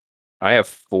I have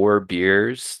 4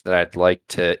 beers that I'd like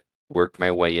to work my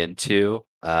way into.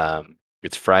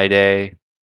 It's Friday,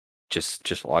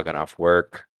 just logging off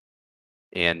work,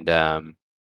 and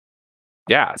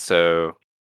yeah. So,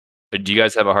 do you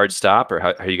guys have a hard stop, or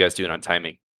how are you guys doing on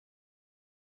timing?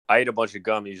 I ate a bunch of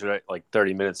gummies right like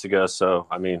 30 minutes ago, so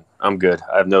I mean, I'm good.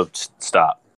 I have no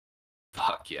stop.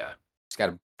 Fuck yeah. Just got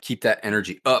to keep that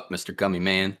energy up, Mr. Gummy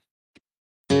Man.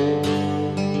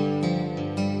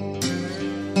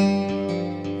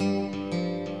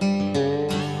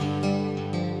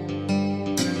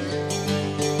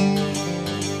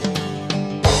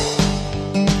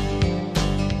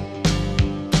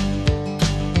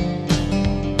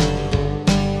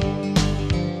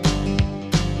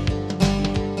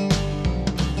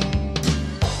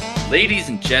 Ladies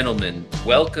and gentlemen,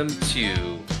 welcome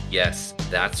to, yes,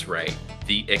 that's right,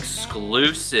 the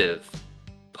exclusive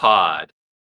pod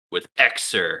with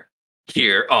Xer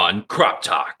here on Crop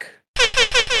Talk.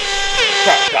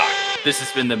 Crop Talk. This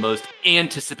has been the most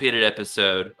anticipated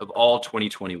episode of all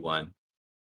 2021.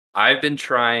 I've been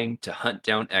trying to hunt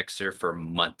down Xer for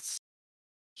months.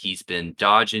 He's been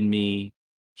dodging me.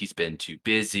 He's been too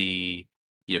busy.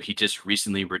 He just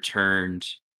recently returned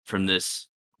from this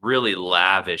really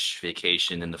lavish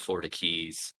vacation in the Florida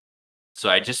Keys. So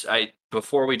I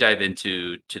before we dive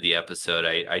into the episode,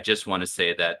 I just want to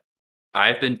say that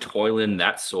I've been toiling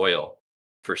that soil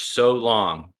for so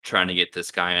long trying to get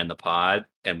this guy on the pod,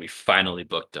 and we finally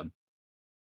booked him.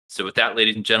 So with that,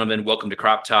 ladies and gentlemen, welcome to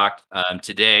Crop Talk.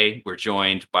 Today, we're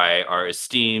joined by our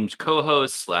esteemed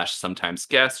co-host / sometimes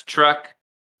guest, Truck.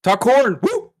 Talk corn.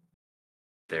 Woo!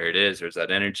 There it is. There's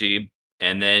that energy.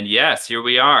 And then, yes, here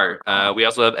we are. We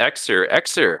also have Xer.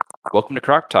 Xer, welcome to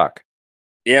Crop Talk.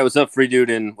 Yeah, what's up, Free Dude,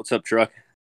 and what's up, Truck?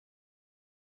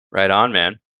 Right on,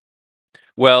 man.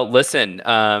 Well, listen,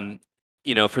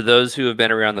 for those who have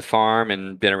been around the farm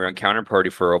and been around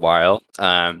Counterparty for a while,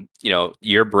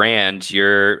 your brand,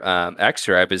 your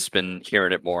Xer, I've just been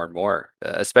hearing it more and more,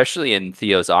 especially in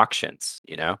Theo's auctions,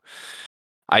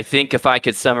 I think if I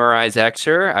could summarize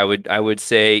Xer, I would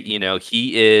say,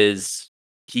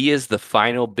 he is the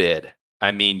final bid.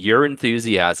 I mean, your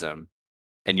enthusiasm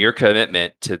and your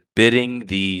commitment to bidding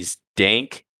these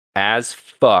dank as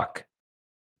fuck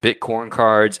Bitcoin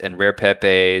cards and rare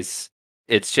Pepes,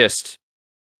 it's just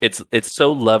it's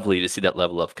so lovely to see that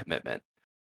level of commitment.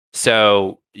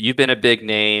 So you've been a big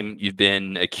name, you've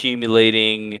been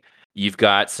accumulating, you've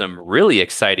got some really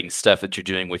exciting stuff that you're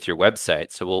doing with your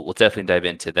website. So we'll definitely dive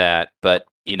into that. But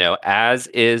as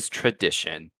is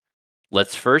tradition,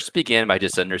 let's first begin by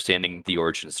just understanding the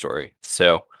origin story.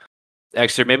 So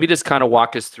Xer, maybe just kind of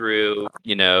walk us through,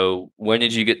 when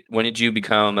did you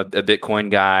become a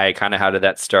Bitcoin guy? Kind of how did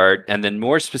that start? And then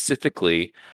more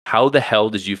specifically, how the hell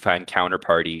did you find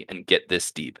Counterparty and get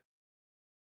this deep?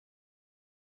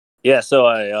 Yeah, so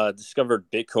I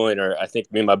discovered Bitcoin, or I think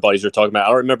me and my buddies were talking about. I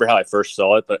don't remember how I first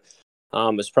saw it, but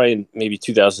it's probably in maybe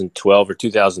 2012 or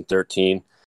 2013.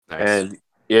 Nice. And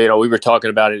we were talking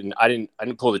about it, and I didn't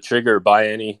pull the trigger or buy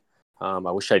any. I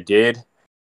wish I did.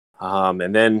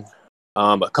 And then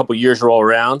a couple years roll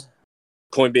around,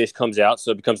 Coinbase comes out,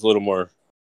 so it becomes a little more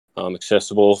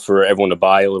accessible for everyone to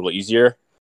buy, a little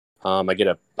I get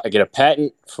a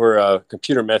patent for a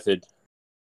computer method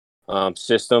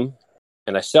system,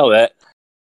 and I sell that.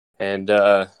 And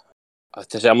I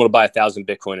said I'm going to buy 1,000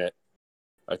 Bitcoin at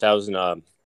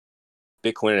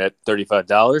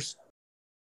 $35.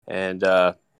 And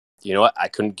you know what? I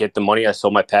couldn't get the money I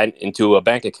sold my patent into a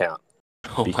bank account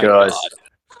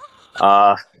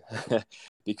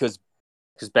because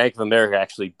Bank of America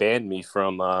actually banned me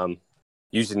from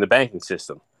using the banking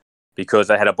system because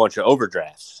I had a bunch of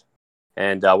overdrafts.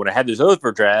 And when I had those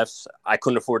overdrafts, I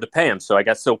couldn't afford to pay them. So I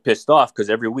got so pissed off because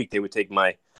every week they would take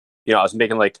my, I was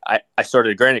making I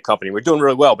started a granite company. We're doing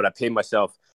really well, but I paid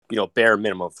myself, bare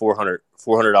minimum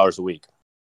 $400 a week.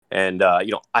 And, I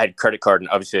had credit card and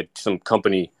obviously had some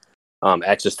company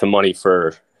access to money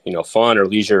for, fun or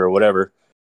leisure or whatever.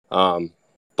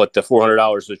 But the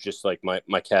 $400 was just like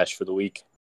my cash for the week.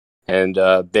 And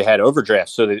they had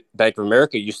overdrafts. So the Bank of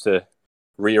America used to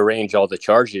rearrange all the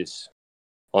charges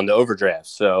on the overdraft.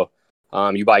 So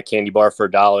you buy a candy bar for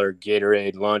 $1,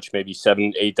 Gatorade, lunch, maybe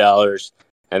 $7, $8.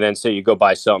 And then say you go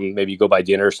buy something, maybe you go buy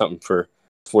dinner or something for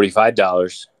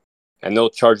 $45. And they'll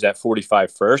charge that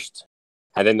 $45 first.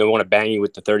 And then they want to bang you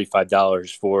with the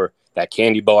 $35 for that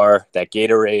candy bar, that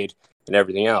Gatorade, and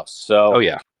everything else. So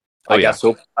I got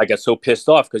so pissed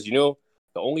off because the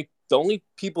only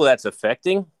people that's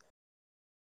affecting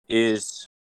is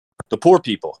the poor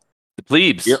people, the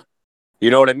plebes. You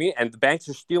know what I mean? And the banks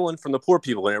are stealing from the poor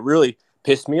people, and it really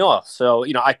pissed me off. So,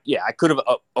 I could have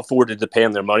afforded to pay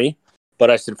them their money, but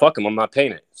I said, fuck them, I'm not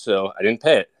paying it. So I didn't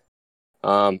pay it.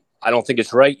 I don't think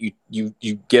it's right. You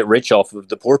get rich off of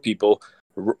the poor people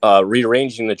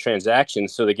rearranging the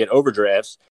transactions so they get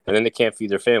overdrafts and then they can't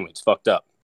feed their family. It's fucked up.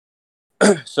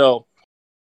 So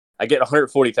I get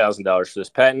 $140,000 for this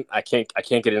patent. I can't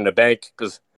get it in a bank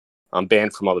because I'm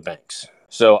banned from all the banks.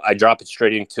 So I drop it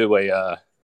straight into a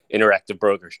Interactive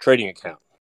Brokers trading account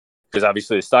because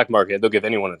obviously the stock market, they'll give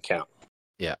anyone an account.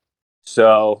 Yeah.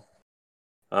 So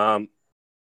I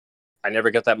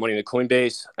never got that money into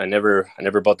Coinbase. I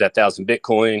never bought that 1,000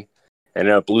 Bitcoin. I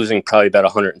ended up losing probably about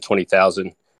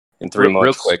 120,000 in 3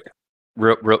 months.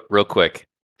 Real quick.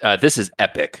 This is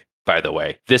epic, by the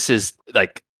way. This is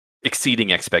like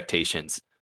exceeding expectations.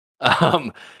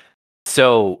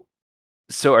 So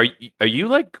are you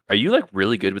like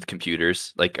really good with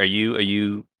computers? Like, are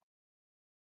you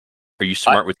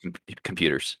smart with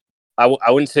computers? I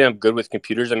wouldn't say I'm good with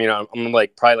computers. I mean, I'm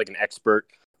like probably like an expert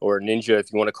or a ninja,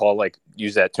 if you want to call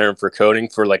use that term for coding,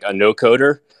 for like a no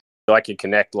coder. So I can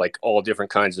connect like all different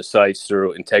kinds of sites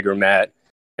through Integromat,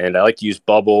 and I like to use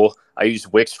Bubble. I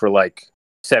used Wix for like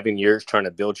 7 years trying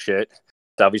to build shit.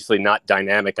 It's obviously not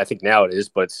dynamic. I think now it is,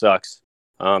 but it sucks.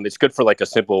 It's good for like a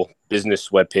simple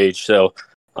business web page. So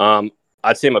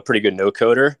I'd say I'm a pretty good no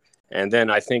coder. And then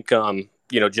I think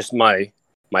just my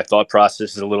thought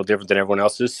process is a little different than everyone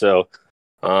else's. So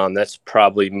that's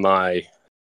probably my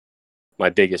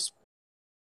biggest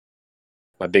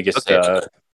Okay.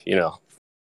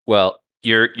 Well,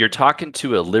 you're talking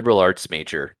to a liberal arts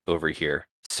major over here.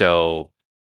 So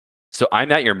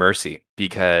I'm at your mercy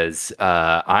because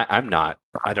I'm not.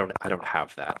 I don't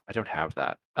have that. I don't have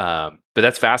that. But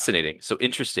that's fascinating. So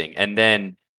interesting. And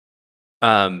then,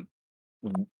 so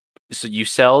you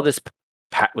sell this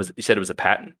you said it was a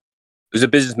patent? It was a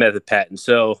business method patent.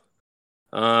 So,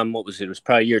 what was it? It was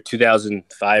probably year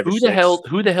 2005 or 6.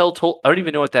 Who the hell told? I don't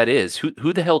even know what that is.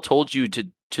 Who the hell told you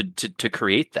to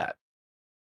create that?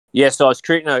 Yeah, so I was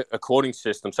creating a quoting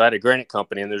system. So I had a granite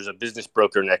company, and there's a business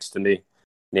broker next to me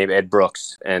named Ed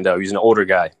Brooks, and he's an older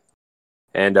guy.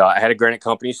 And I had a granite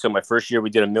company. So my first year, we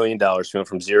did $1 million. We went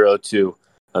from 0 to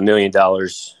 $1 million.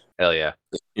 Hell yeah!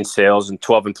 In sales and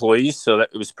 12 employees. So it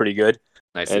was pretty good.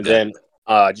 Nice. And then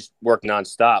just worked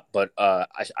nonstop. But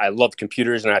I loved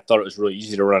computers, and I thought it was really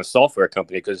easy to run a software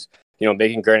company because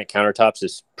making granite countertops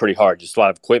is pretty hard. Just a lot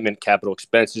of equipment, capital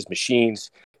expenses,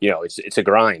 machines. It's a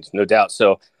grind, no doubt.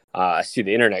 So I see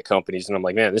the internet companies, and I'm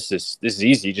like, man, this is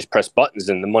easy. You just press buttons,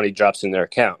 and the money drops in their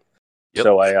account. Yep.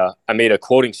 So I made a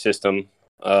quoting system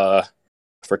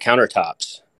for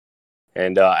countertops,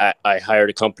 and I hired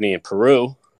a company in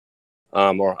Peru,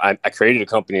 or I created a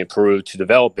company in Peru to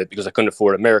develop it because I couldn't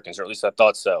afford Americans, or at least I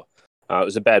thought so. It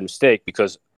was a bad mistake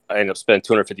because I ended up spending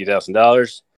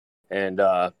 $250,000, and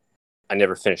I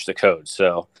never finished the code.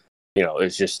 So it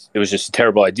was just a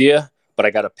terrible idea. But I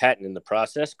got a patent in the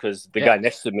process because the guy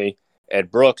next to me,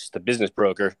 Ed Brooks, the business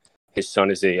broker, his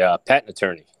son is a patent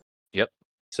attorney. Yep.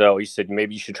 So he said,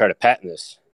 maybe you should try to patent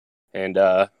this. And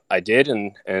I did.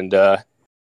 And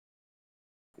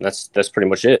that's pretty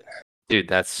much it. Dude,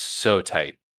 that's so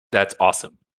tight. That's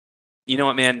awesome. You know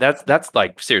what, man? That's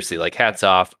like, seriously, like, hats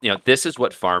off. This is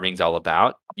what farming's all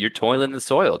about. You're toiling the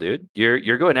soil, dude.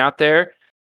 You're going out there.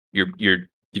 You've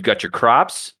got your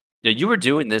crops. You were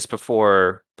doing this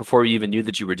before you even knew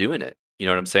that you were doing it. You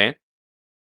know what I'm saying?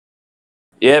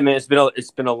 Yeah, man. It's been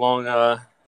a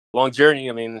long journey.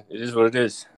 I mean, it is what it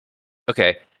is.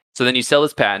 Okay. So then you sell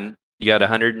this patent. You got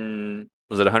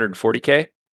 140K?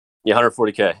 Yeah,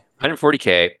 140K.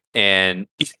 140K, and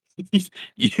you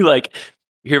like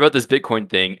hear about this Bitcoin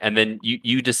thing, and then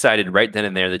you decided right then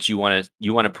and there that you want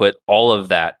to put all of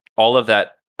that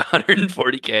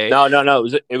 140K. No.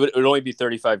 It would only be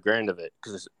 35 grand of it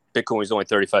because Bitcoin was only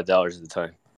 $35 at the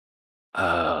time.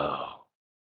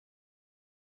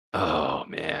 Oh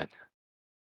man.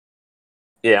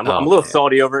 Yeah, I'm a little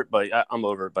salty over it, but I'm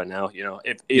over it by now.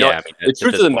 The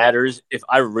truth of the matter is, if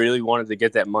I really wanted to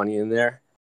get that money in there,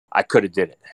 I could have did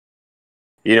it.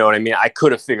 You know what I mean? I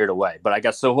could have figured a way, but I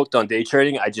got so hooked on day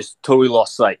trading, I just totally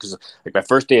lost sight. Because like my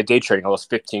first day of day trading, I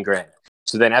lost 15 grand.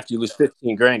 So then after you lose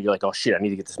 15 grand, you're like, oh shit, I need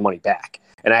to get this money back.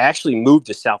 And I actually moved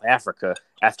to South Africa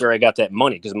after I got that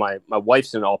money because my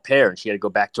wife's an au pair and she had to go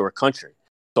back to her country.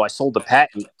 So I sold the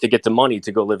patent to get the money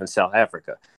to go live in South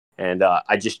Africa. And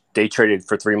I just day traded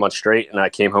for 3 months straight, and I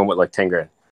came home with like 10 grand.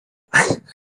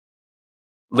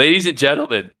 Ladies and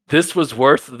gentlemen, this was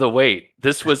worth the wait.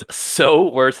 This was so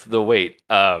worth the wait.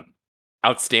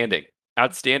 Outstanding.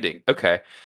 Okay.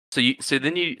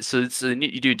 then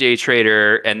you do day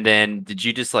trader, and then did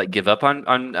you just like give up on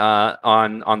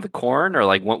the corn, or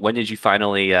like when did you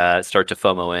finally start to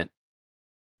FOMO in?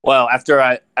 Well, I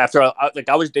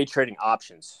was day trading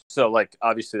options, so like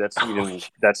obviously that's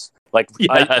like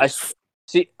I Yes.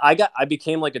 see I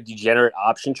became like a degenerate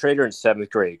option trader in seventh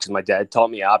grade because my dad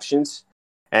taught me options,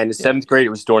 and in seventh grade it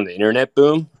was during the internet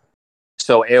boom,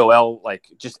 so AOL, like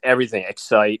just everything,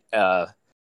 Excite,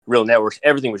 Real Networks,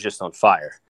 everything was just on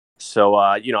fire. So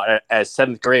as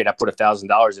seventh grade, I put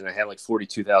 $1,000 in. I had like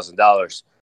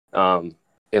 $42,000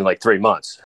 in like 3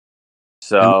 months.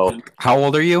 So And how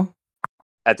old are you?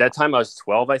 at that time, I was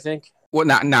 12, I think. Well,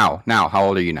 not now. Now, how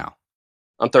old are you now?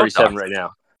 I'm 37 right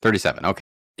now. 37. Okay.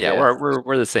 Yeah, Yeah.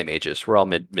 we're the same ages. We're all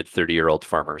mid 30-year-old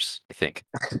farmers, I think.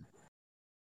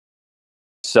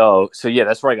 So yeah,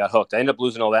 that's where I got hooked. I ended up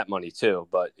losing all that money too,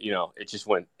 but it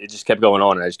just kept going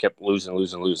on, and I just kept losing.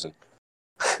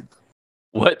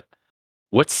 What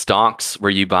stonks were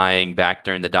you buying back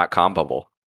during the dot-com bubble?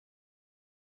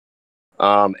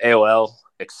 AOL,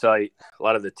 Excite, a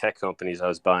lot of the tech companies I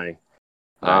was buying.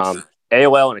 Nice.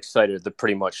 AOL and Excite are the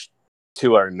pretty much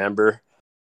two I remember,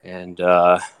 and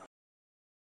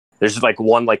there's like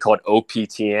one like called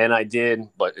OPTN I did,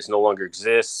 but it no longer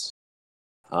exists.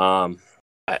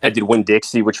 I did Win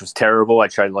Dixie, which was terrible. I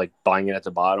tried like buying it at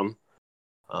the bottom,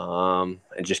 and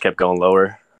just kept going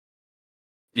lower.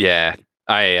 Yeah,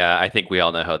 I think we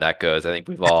all know how that goes. I think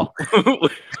we've all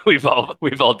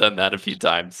we've all done that a few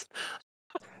times.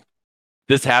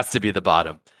 This has to be the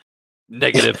bottom.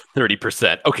 Negative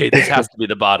 30%. Okay, this has to be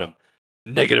the bottom.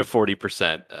 Negative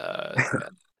 40%.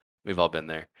 We've all been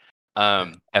there.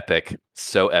 Epic.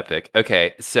 So epic.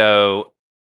 Okay, so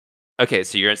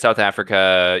you're in South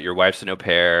Africa. Your wife's an au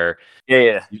pair.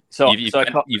 Yeah.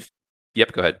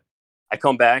 Yep. Go ahead. I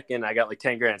come back and I got like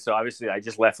 10 grand. So obviously I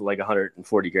just left with like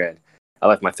 140 grand. I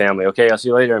left my family. Okay, I'll see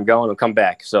you later. I'm going. I'll come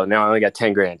back. So now I only got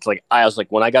 10 grand. It's like I was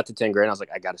like, when I got to 10 grand, I was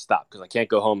like, I got to stop because I can't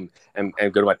go home and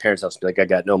go to my parents' house and be like, I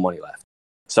got no money left.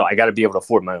 So I got to be able to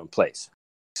afford my own place.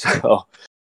 So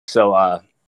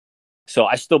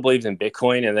I still believed in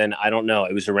Bitcoin, and then I don't know,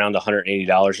 it was around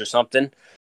 $180 or something.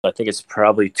 I think it's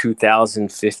probably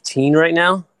 2015 right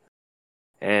now.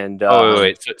 And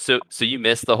wait. So you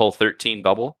missed the whole 13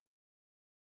 bubble?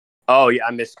 Oh yeah,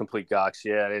 I missed complete Gox.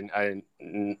 Yeah,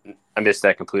 I missed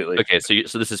that completely. Okay,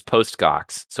 so this is post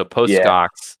Gox. So post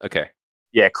Gox. Okay.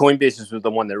 Yeah, Coinbase was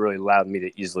the one that really allowed me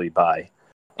to easily buy.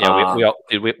 Yeah,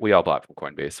 we all bought from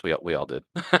Coinbase. We all did.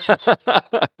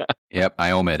 Yep,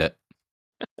 I omit it.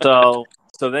 So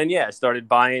then I started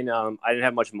buying. I didn't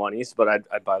have much money, but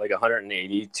I'd buy like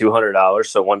 $180, $200,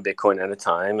 so one Bitcoin at a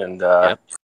time, and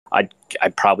I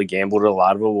probably gambled a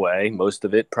lot of it away, most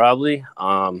of it probably.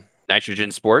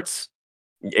 Nitrogen Sports.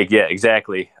 Yeah,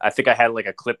 exactly. I think I had like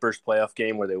a Clippers playoff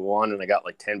game where they won, and I got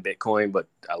like 10 Bitcoin, but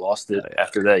I lost it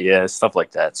after that. Yeah, stuff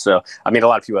like that. So I mean, a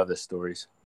lot of people have this stories.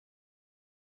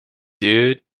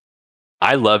 Dude,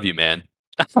 I love you, man.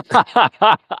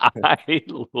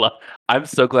 I'm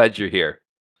so glad you're here.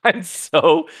 I'm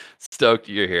so stoked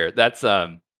you're here. That's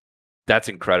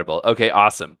incredible. Okay,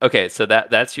 awesome. Okay, so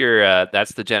that's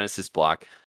the Genesis block.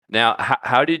 Now,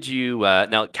 how did you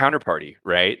now Counterparty,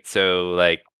 right? So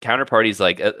like Counterparty is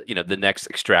like the next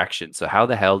extraction. So how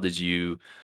the hell did you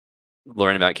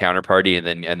learn about Counterparty, and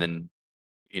then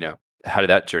how did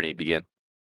that journey begin?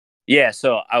 Yeah,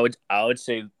 so I would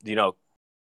say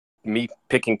me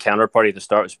picking Counterparty at the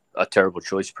start was a terrible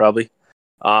choice probably.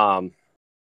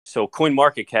 So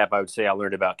CoinMarketCap, I would say I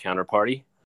learned about Counterparty.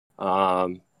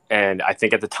 And I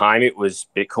think at the time it was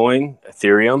Bitcoin,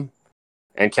 Ethereum,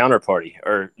 and Counterparty,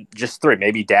 or just three,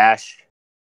 maybe Dash,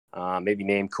 maybe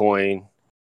Namecoin.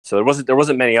 So there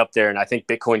wasn't many up there, and I think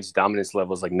Bitcoin's dominance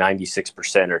level is like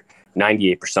 96% or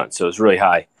 98%, so it was really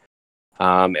high.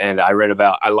 And I read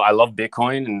about I love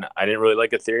Bitcoin, and I didn't really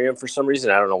like Ethereum for some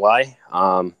reason. I don't know why.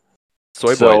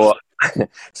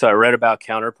 So I read about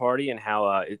Counterparty and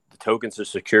how the tokens are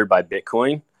secured by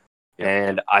Bitcoin.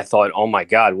 And I thought, oh my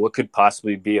God, what could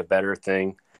possibly be a better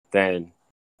thing than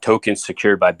tokens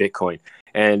secured by Bitcoin?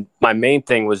 And my main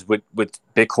thing was with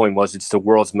Bitcoin was it's the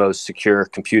world's most secure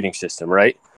computing system,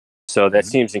 right? So that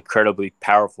seems incredibly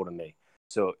powerful to me.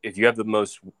 So if you have the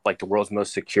world's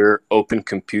most secure open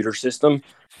computer system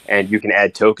and you can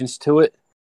add tokens to it,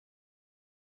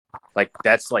 like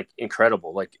that's like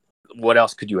incredible. Like what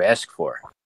else could you ask for?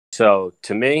 So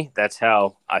to me, that's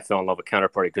how I fell in love with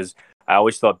Counterparty, because I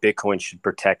always thought Bitcoin should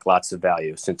protect lots of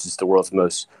value since it's the world's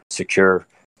most secure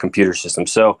computer system.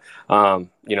 So, a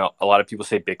lot of people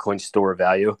say Bitcoin's store of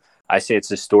value. I say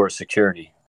it's a store of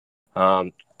security.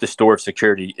 The store of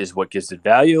security is what gives it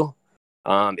value.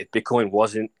 If Bitcoin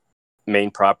wasn't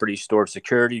main property store of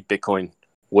security, Bitcoin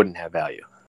wouldn't have value.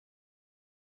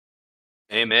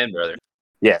 Amen, brother.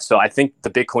 Yeah, so I think the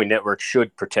Bitcoin network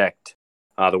should protect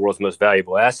the world's most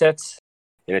valuable assets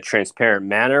in a transparent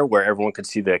manner where everyone could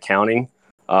see the accounting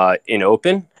in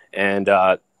open, and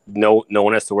no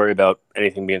one has to worry about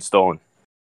anything being stolen.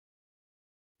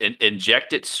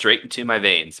 Inject it straight into my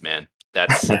veins, man.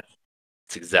 That's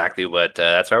exactly what.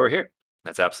 That's why we're here.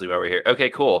 That's absolutely why we're here. Okay,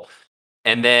 cool.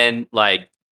 And then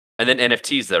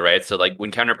NFTs though, right? So like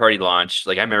when Counterparty launched,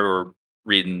 like I remember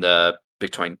reading the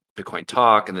Bitcoin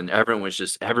talk, and then everyone.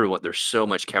 There's so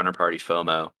much Counterparty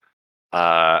FOMO,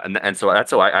 and so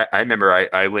that's why I remember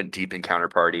I went deep in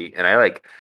Counterparty, and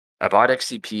I bought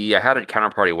XCP. I had a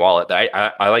Counterparty wallet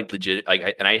that I like legit,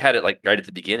 and I had it like right at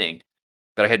the beginning,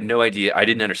 but I had no idea. I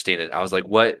didn't understand it. I was like,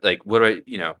 what do I,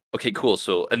 okay, cool.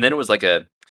 So, and then it was like a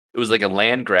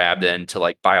land grab then to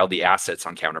like buy all the assets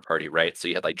on Counterparty, right? So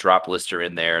you had like Drop Lister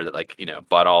in there that like,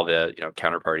 bought all the,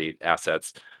 Counterparty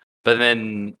assets. But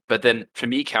then for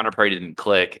me, Counterparty didn't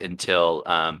click until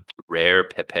Rare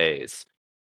Pepes.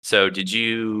 So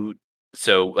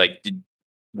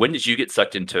when did you get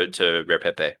sucked into Rare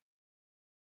Pepe?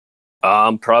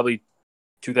 Probably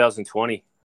 2020.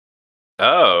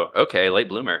 Oh, okay, late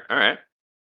bloomer. All right.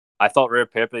 I thought Rare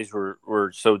Pepes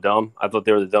were so dumb. I thought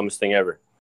they were the dumbest thing ever.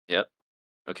 Yep.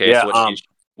 Okay. Yeah, So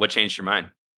what changed your mind?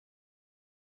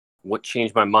 What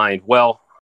changed my mind? Well,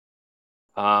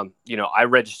 I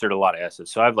registered a lot of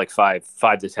assets, so I have like five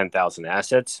to 10,000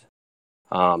 assets.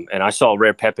 And I saw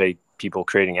Rare Pepe people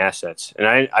creating assets, and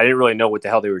I didn't really know what the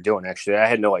hell they were doing. Actually, I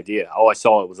had no idea. All I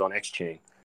saw it was on XChain.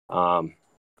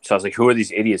 So I was like, who are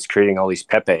these idiots creating all these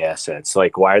Pepe assets?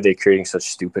 Like, why are they creating such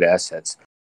stupid assets?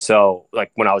 So,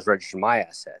 like, when I was registering my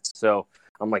assets. So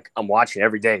I'm watching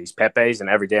every day these Pepes, and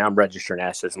every day I'm registering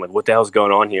assets. I'm like, what the hell's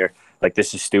going on here? Like,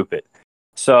 this is stupid.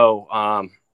 So,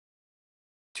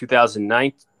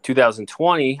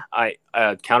 2020,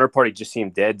 Counterparty just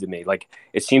seemed dead to me. Like,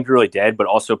 it seemed really dead, but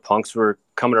also punks were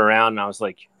coming around, and I was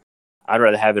like, I'd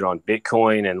rather have it on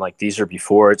Bitcoin, and like these are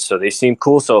before it, so they seem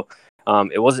cool. So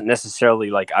it wasn't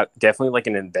necessarily like definitely like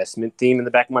an investment theme in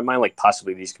the back of my mind, like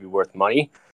possibly these could be worth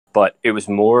money, but it was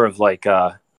more of like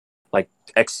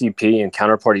XCP and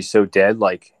Counterparty so dead,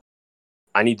 like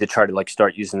I need to try to like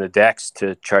start using the DEX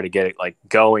to try to get it like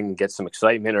going and get some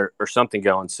excitement or something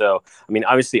going. So, I mean,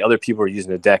 obviously other people were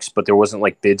using the DEX, but there wasn't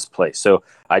like bids placed. So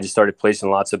I just started placing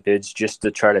lots of bids just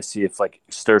to try to see if like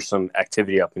stir some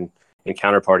activity up in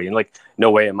Counterparty. And like,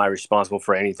 no way am I responsible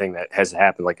for anything that has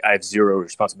happened. Like I have zero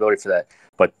responsibility for that.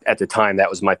 But at the time, that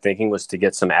was my thinking, was to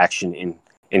get some action in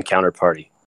Counterparty.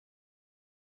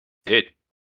 Dude,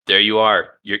 there you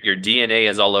are. Your DNA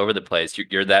is all over the place.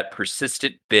 You're that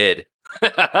persistent bid.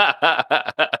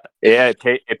 Yeah,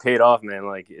 it paid off, man.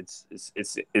 Like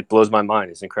it blows my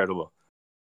mind. It's incredible.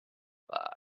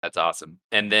 That's awesome.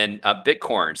 And then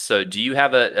Bitcoin. So do you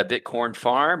have a Bitcoin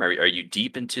farm? Are you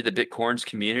deep into the Bitcoins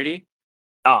community?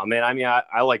 Oh man, I mean,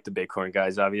 I like the Bitcoin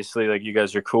guys. Obviously, like you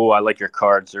guys are cool. I like your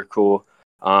cards; they're cool.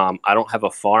 I don't have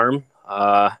a farm.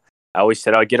 I always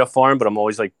said I'd get a farm, but I'm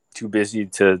always like too busy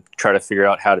to try to figure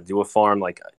out how to do a farm.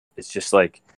 Like it's just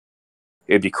like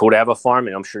it'd be cool to have a farm,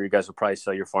 and I'm sure you guys will probably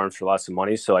sell your farms for lots of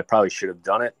money. So I probably should have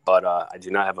done it, but I do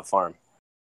not have a farm.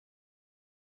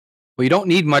 Well, you don't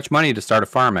need much money to start a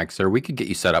farm, Xer. We could get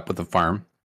you set up with a farm.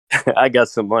 I got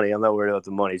some money. I'm not worried about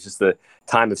the money. It's just the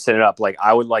time of setting it up. Like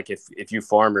I would like if you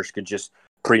farmers could just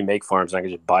pre-make farms and I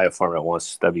could just buy a farm at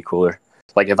once. That'd be cooler.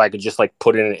 Like if I could just like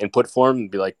put in an input form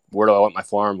and be like, where do I want my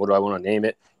farm? What do I want to name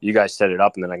it? You guys set it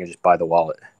up and then I can just buy the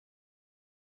wallet.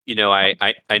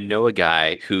 I know a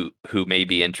guy who may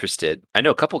be interested. I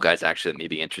know a couple guys actually that may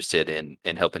be interested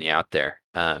in helping you out there.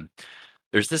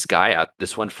 There's this guy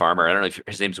this one farmer. I don't know if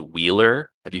his name's Wheeler.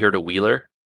 Have you heard of Wheeler?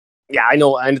 Yeah, I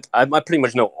know. I pretty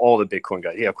much know all the Bitcoin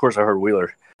guys. Yeah, of course I heard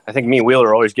Wheeler. I think me and Wheeler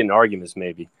are always getting arguments.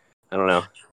 Maybe I don't know.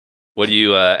 What do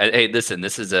you? Hey, listen.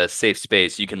 This is a safe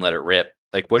space. You can let it rip.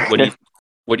 Like what do you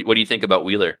what do you think about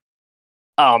Wheeler?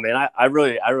 Oh man, I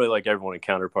really like everyone in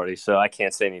Counterparty, so I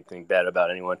can't say anything bad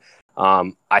about anyone.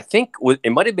 I think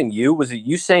it might have been you. Was it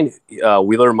you saying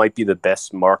Wheeler might be the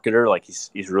best marketer? Like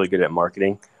he's really good at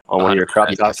marketing on one of your crop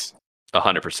tops.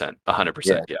 100%.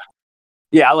 100%. Yeah.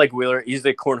 Yeah, I like Wheeler. He's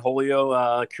the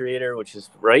Cornholio creator, which is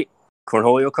right.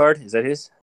 Cornholio card, is that his?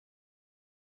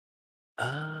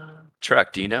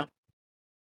 Truck, do you know?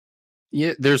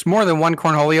 Yeah, there's more than one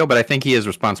Cornholio, but I think he is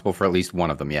responsible for at least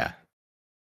one of them. Yeah.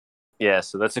 Yeah,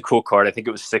 so that's a cool card. I think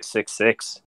it was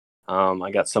 666.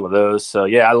 I got some of those. So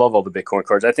yeah, I love all the Bitcoin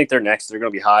cards. I think they're next. They're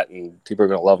going to be hot, and people are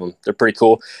going to love them. They're pretty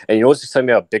cool. And you know what's exciting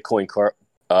about Bitcoin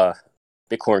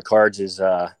cards is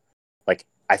like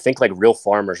I think like real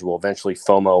farmers will eventually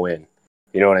FOMO in.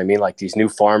 You know what I mean? Like these new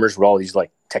farmers with all these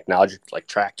like technology, like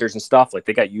tractors and stuff. Like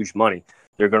they got huge money.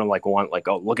 They're gonna like want like,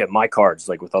 oh, look at my cards,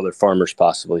 like with other farmers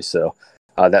possibly. So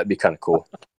that'd be kind of cool.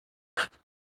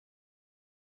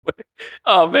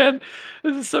 Oh man,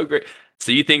 this is so great.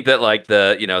 So you think that like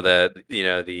the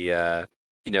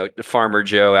farmer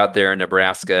Joe out there in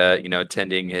Nebraska,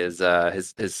 tending his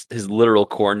literal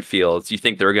cornfields, you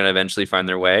think they're going to eventually find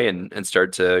their way and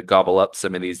start to gobble up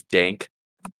some of these dank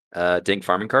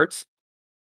farming carts?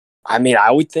 I mean, I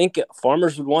would think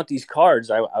farmers would want these cards.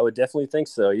 I would definitely think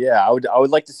so. Yeah, I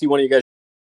would like to see one of you guys,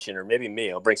 or maybe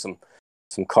me. I'll bring some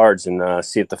cards and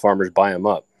see if the farmers buy them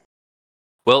up.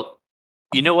 Well,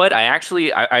 you know what? I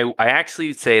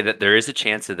actually say that there is a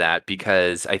chance of that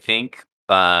because I think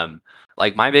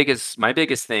like my biggest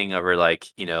thing over like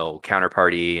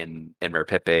Counterparty and Rare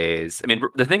Pepe's. I mean,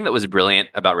 the thing that was brilliant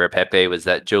about Rare Pepe was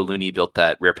that Joe Looney built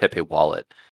that Rare Pepe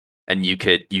wallet, and you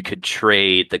could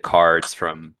trade the cards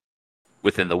from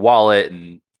within the wallet,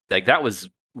 and like that was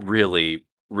really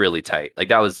really tight. Like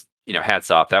that was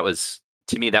hats off. That was,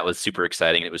 to me, that was super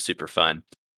exciting. It was super fun.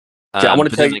 Yeah, I want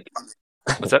to But tell then, you.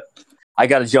 like, what's up? I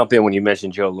got to jump in when you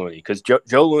mentioned Joe Looney because Joe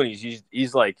Looney's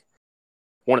he's like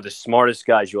one of the smartest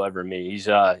guys you'll ever meet. He's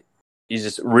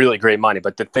just really great minded.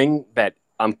 But the thing that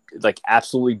I'm like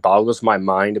absolutely boggles my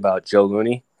mind about Joe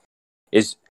Looney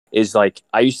is like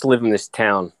I used to live in this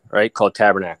town, right, called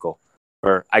Tabernacle,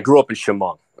 or I grew up in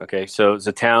Chemung. Okay, so it's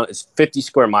a town. It's 50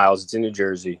 square miles. It's in New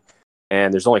Jersey,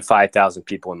 and there's only 5,000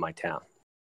 people in my town.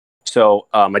 So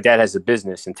my dad has a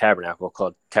business in Tabernacle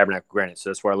called Tabernacle Granite. So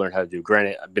that's where I learned how to do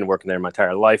granite. I've been working there my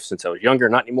entire life since I was younger.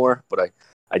 Not anymore, but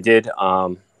I did.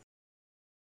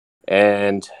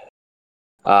 And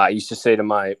I used to say to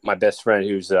my best friend,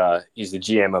 he's the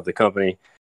GM of the company.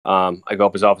 I go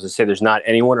up his office and say, "There's not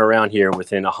anyone around here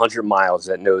within 100 miles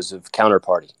that knows of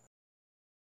Counterparty."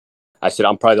 I said,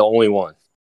 "I'm probably the only one."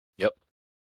 Yep.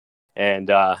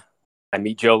 And I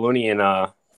meet Joe Looney in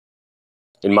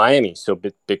Miami. So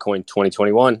Bitcoin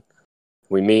 2021,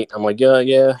 we meet. I'm like,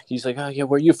 yeah. He's like, oh yeah,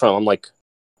 where are you from? I'm like,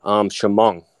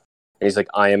 Chemung. And he's like,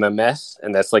 IMMS,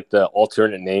 and that's like the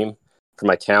alternate name for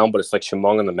my town, but it's like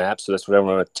Chemung on the map. So that's what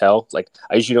everyone would tell. Like,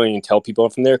 I usually don't even tell people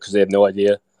I'm from there because they have no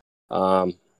idea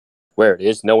where it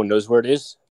is. No one knows where it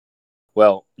is.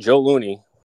 Well, Joe Looney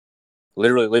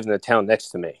literally lived in the town next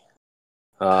to me,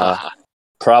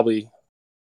 probably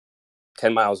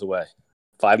 10 miles away.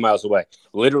 5 miles away,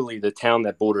 literally the town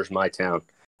that borders my town.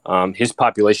 His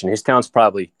population, his town's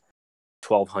probably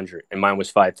 1,200, and mine was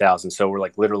 5,000. So we're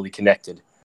like literally connected,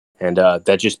 and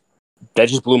that just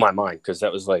blew my mind because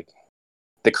that was like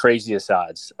the craziest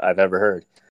odds I've ever heard.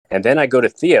 And then I go to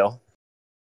Theo,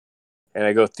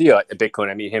 at Bitcoin.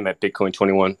 I meet him at Bitcoin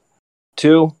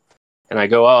 21.2, and I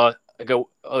go,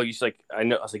 oh, he's like, I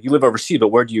know. I was like, you live overseas, but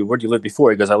where do you live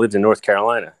before? He goes, I lived in North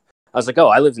Carolina. I was like, oh,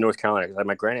 I lived in North Carolina because I had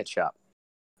my granite shop.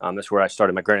 That's where I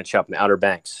started my granite shop in the Outer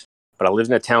Banks. But I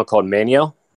lived in a town called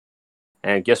Maniel.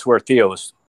 And guess where Theo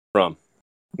was from?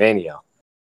 Maniel.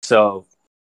 So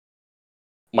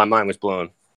my mind was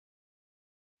blown.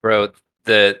 Bro,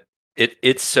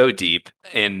 it's so deep,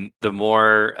 and the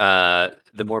more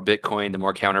Bitcoin, the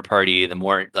more Counterparty, the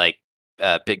more like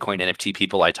Bitcoin NFT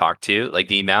people I talk to, like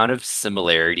the amount of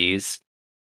similarities,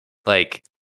 like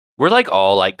we're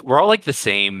all like the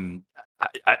same.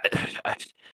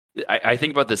 I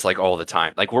think about this like all the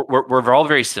time. Like we're all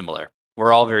very similar.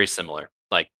 We're all very similar.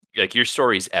 Like your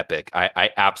story's epic. I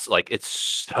absolutely, like, it's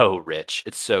so rich.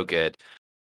 It's so good.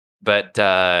 But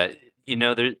there,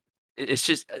 it's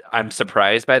just, I'm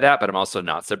surprised by that, but I'm also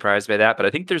not surprised by that. But I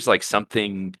think there's like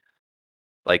something,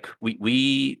 like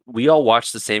we all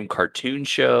watched the same cartoon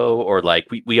show, or like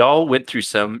we all went through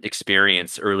some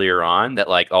experience earlier on that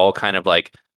like all kind of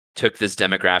like took this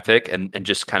demographic and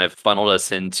just kind of funneled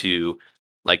us into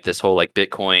like this whole like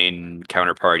Bitcoin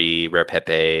Counterparty Rare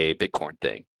Pepe Bitcoin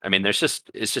thing. I mean, it's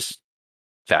just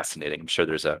fascinating. I'm sure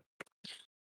there's a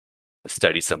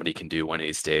study somebody can do one of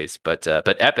these days, but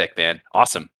epic, man.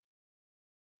 Awesome.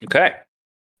 Okay.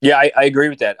 Yeah, I agree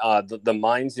with that. The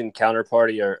minds in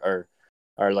Counterparty are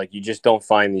like, you just don't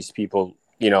find these people,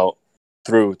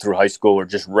 through high school or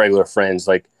just regular friends.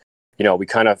 Like, we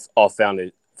kind of all found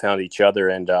each other,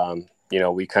 and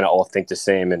we kind of all think the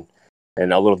same and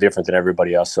a little different than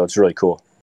everybody else. So it's really cool.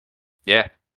 Yeah.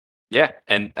 Yeah.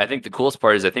 And I think the coolest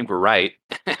part is I think we're right.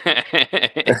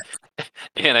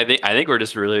 And I think we're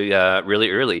just really, really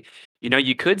early.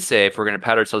 You could say, if we're going to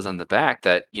pat ourselves on the back,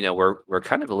 that, we're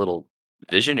kind of a little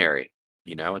visionary.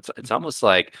 It's almost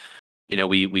like,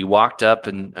 we walked up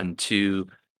into,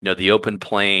 the open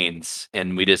plains,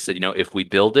 and we just said, if we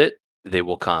build it, they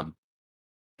will come.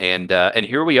 And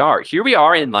here we are. Here we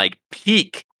are in like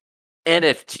peak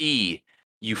NFT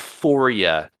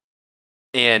euphoria,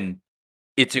 and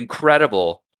it's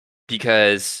incredible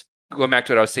because going back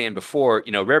to what I was saying before,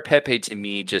 Rare Pepe to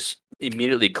me just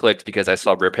immediately clicked because I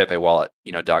saw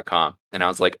rarepepewallet.com, and I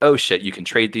was like, oh shit, you can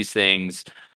trade these things.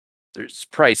 There's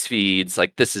price feeds.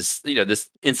 Like this is, this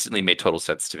instantly made total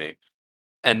sense to me.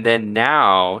 And then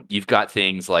now you've got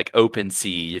things like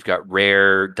OpenSea, you've got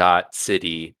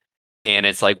Rare.City, and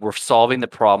it's like we're solving the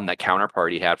problem that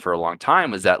Counterparty had for a long time,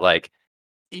 was that like,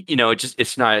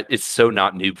 it's so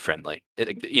not noob friendly.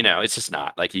 It's just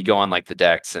not. Like you go on like the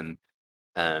decks and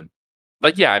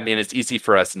but yeah, I mean it's easy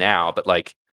for us now, but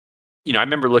like, I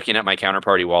remember looking at my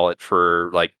Counterparty wallet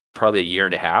for like probably a year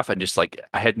and a half, and just like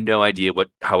I had no idea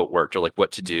how it worked or like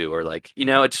what to do, or like,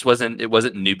 it wasn't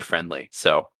noob friendly.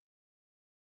 So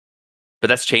but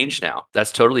that's changed now.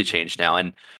 That's totally changed now.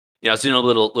 And I was doing a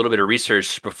little bit of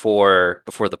research before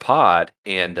the pod,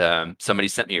 and somebody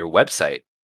sent me your website.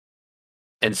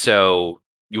 And so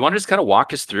you want to just kind of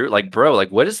walk us through, like, bro, like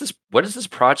what is this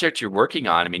project you're working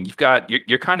on? I mean,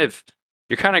 you're kind of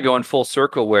going full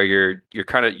circle where you're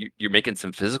making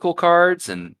some physical cards,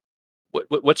 and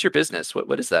what's your business?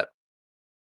 What is that?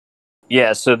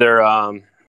 Yeah, so they're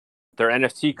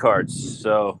NFT cards.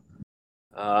 So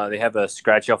they have a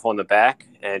scratch off on the back,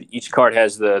 and each card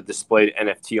has the displayed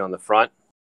NFT on the front,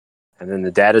 and then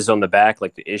the data's on the back,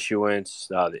 like the issuance,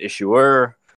 the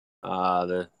issuer,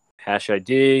 the hash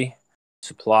ID,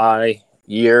 supply,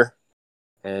 year,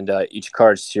 and each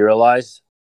card's serialized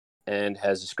and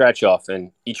has a scratch off,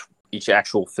 and each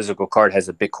actual physical card has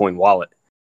a Bitcoin wallet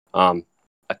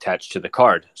attached to the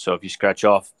card. So if you scratch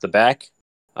off the back,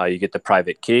 you get the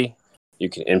private key. You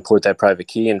can import that private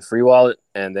key in Free Wallet,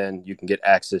 and then you can get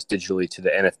access digitally to the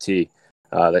NFT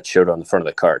that showed on the front of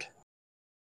the card.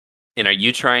 And are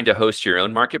you trying to host your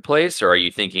own marketplace, or are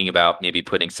you thinking about maybe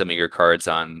putting some of your cards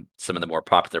on some of the more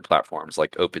popular platforms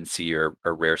like OpenSea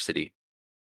or RareCity?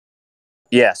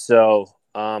 Yeah, so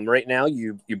right now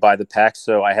you buy the pack.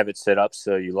 So I have it set up.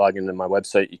 So you log into my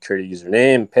website, you create a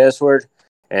username, password,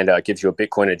 and it gives you a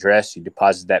Bitcoin address. You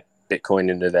deposit that Bitcoin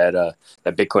into that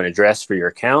Bitcoin address for your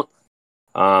account.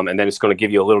 And then it's going to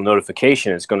give you a little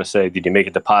notification. It's going to say, did you make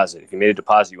a deposit? If you made a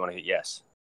deposit, you want to hit yes.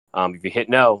 If you hit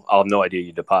no, I'll have no idea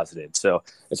you deposited. So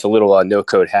it's a little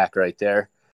no-code hack right there.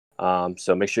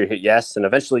 So make sure you hit yes. And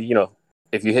eventually,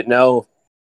 if you hit no,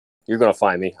 you're going to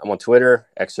find me. I'm on Twitter,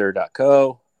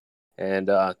 xr.co, and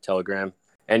Telegram.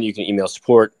 And you can email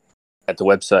support at the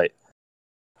website.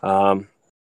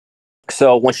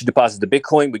 So once you deposit the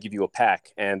Bitcoin, we give you a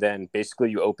pack. And then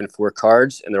basically you open 4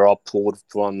 cards, and they're all pulled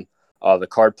from the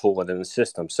card pool within the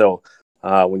system. So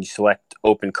when you select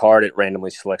open card, it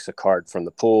randomly selects a card from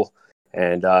the pool,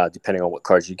 and depending on what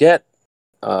cards you get,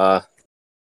 that's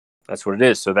what it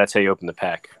is. So that's how you open the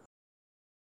pack.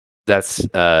 That's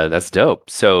dope.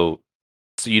 So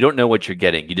you don't know what you're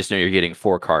getting. You just know you're getting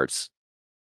 4 cards.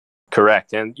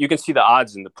 Correct. And you can see the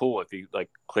odds in the pool. If you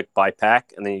click buy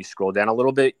pack and then you scroll down a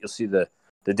little bit, you'll see the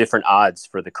different odds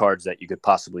for the cards that you could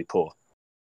possibly pull.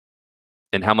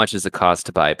 And how much does it cost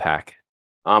to buy a pack?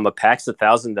 A pack's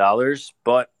 $1,000,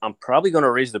 but I'm probably going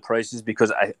to raise the prices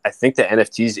because I think the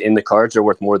NFTs in the cards are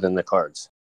worth more than the cards.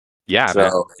 Yeah.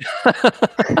 So,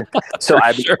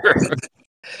 actually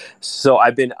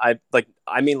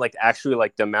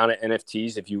the amount of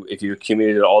NFTs, if you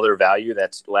accumulated all their value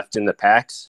that's left in the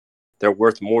packs, they're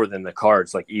worth more than the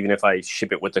cards. Like even if I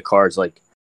ship it with the cards,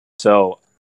 so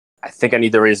I think I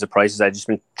need to raise the prices. I've just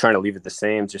been trying to leave it the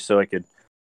same just so I could,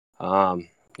 I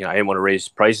didn't want to raise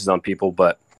prices on people,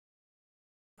 but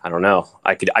I don't know.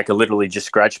 I could literally just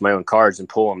scratch my own cards and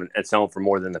pull them and sell them for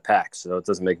more than the packs. So it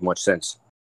doesn't make much sense.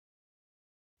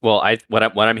 Well, what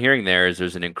I'm hearing there is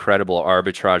there's an incredible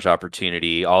arbitrage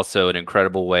opportunity, also an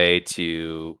incredible way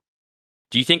to.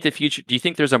 Do you think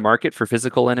there's a market for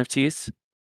physical NFTs?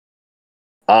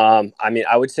 I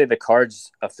would say the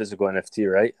card's a physical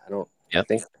NFT, right?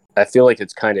 I feel like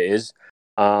it's kind of is.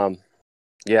 Yeah,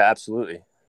 absolutely.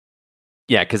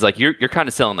 Yeah, because you're kind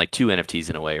of selling 2 NFTs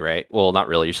in a way, right? Well, not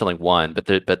really. You're selling one, but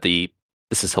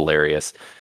this is hilarious.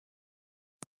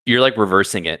 You're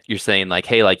reversing it. You're saying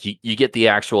hey, you get the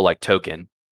actual token,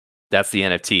 that's the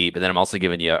NFT, but then I'm also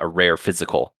giving you a rare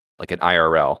physical, like an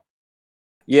IRL.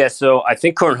 Yeah, so I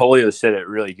think Cornholio said it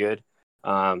really good.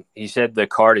 He said the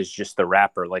card is just the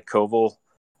wrapper, like Koval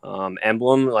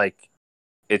emblem,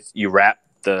 it's you wrap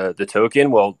the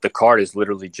token. Well, the card is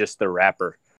literally just the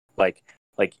wrapper. Like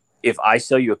if I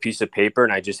sell you a piece of paper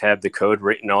and I just have the code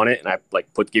written on it and I like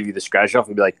give you the scratch off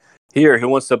and be like, here, who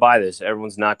wants to buy this?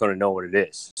 Everyone's not going to know what it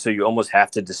is. So you almost have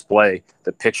to display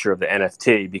the picture of the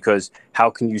NFT, because how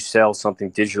can you sell something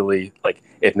digitally like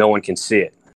if no one can see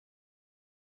it?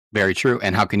 Very true.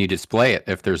 And how can you display it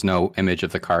if there's no image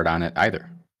of the card on it either?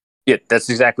 Yeah, that's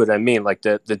exactly what I mean. Like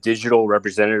the digital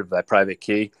representative of that private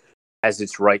key has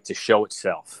its right to show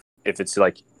itself if it's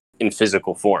like in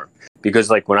physical form. Because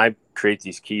like when I create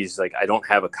these keys, like I don't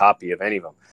have a copy of any of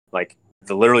them. Like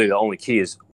literally the only key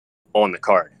is on the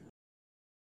card.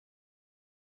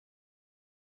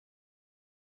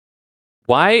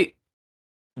 Why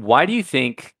do you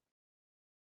think,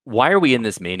 why are we in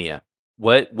this mania?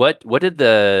 What did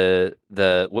the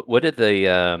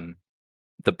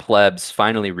plebs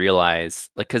finally realize?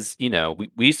 Like, because we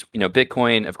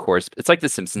Bitcoin, of course, it's like the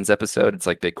Simpsons episode. It's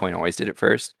like Bitcoin always did it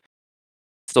first.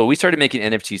 So we started making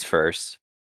NFTs first,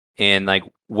 and like,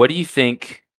 what do you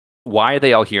think? Why are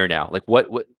they all here now? Like,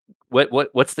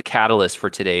 what's the catalyst for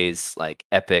today's like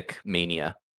epic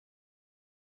mania?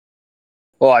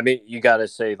 Well, I mean, you got to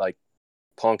say like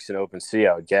Punks and OpenSea,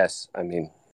 I would guess. I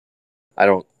mean, I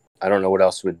don't know what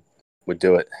else would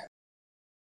do it.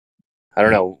 I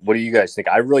don't know. What do you guys think?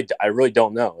 I really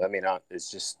don't know. I mean,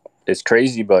 it's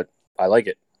crazy, but I like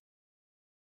it.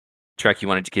 Trek, you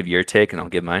wanted to give your take, and I'll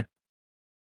give mine.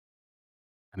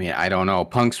 I mean, I don't know.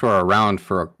 Punks were around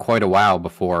for quite a while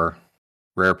before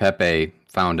Rare Pepe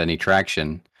found any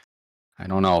traction. I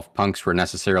don't know if punks were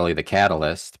necessarily the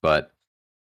catalyst, but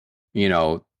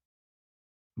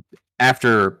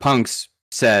after punks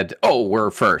said, "Oh,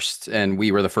 we're first," and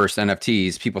we were the first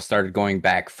NFTs, people started going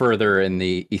back further in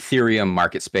the Ethereum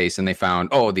market space, and they found,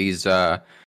 oh, these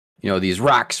these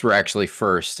rocks were actually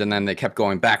first, and then they kept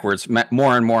going backwards,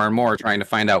 more and more and more, trying to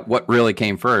find out what really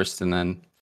came first, and then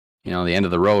the end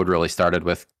of the road really started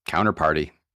with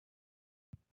Counterparty.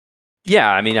 Yeah,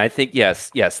 I mean, I think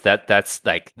yes, that's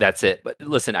it. But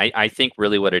listen, I think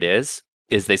really what it is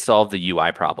they solved the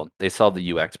UI problem. They solved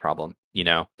the UX problem.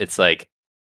 It's like,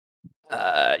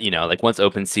 like once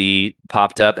OpenSea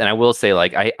popped up, and I will say,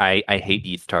 like, I hate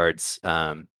ETH tards.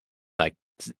 Like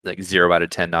 0 out of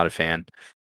 10, not a fan.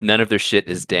 None of their shit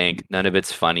is dank. None of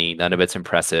it's funny. None of it's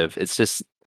impressive. It's just,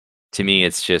 to me,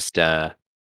 it's just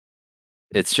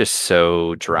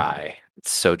so dry.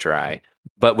 It's so dry.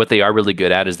 But what they are really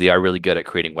good at is they are really good at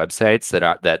creating websites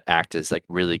that act as like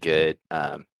really good.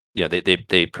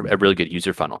 They a really good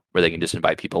user funnel where they can just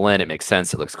invite people in. It makes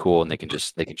sense. It looks cool, and they can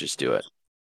just do it.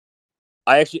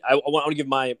 I want to give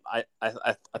my I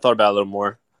thought about it a little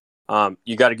more.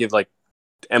 You got to give like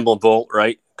Emblem Vault,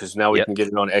 right? Because now we can get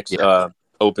it on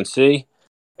OpenSea,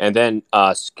 and then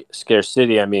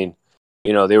Scarcity. I mean,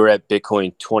 they were at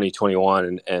Bitcoin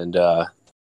 2021, and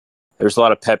there's a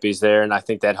lot of Pepes there, and I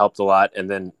think that helped a lot. And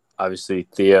then obviously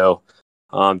Theo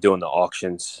doing the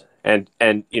auctions, and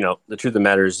the truth of the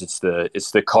matter is it's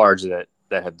the cards that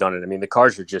have done it. I mean, the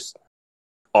cards are just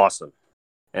awesome,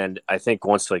 and I think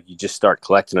once like you just start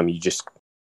collecting them, you just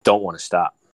don't want to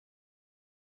stop.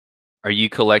 Are you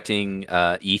collecting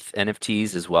ETH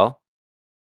NFTs as well?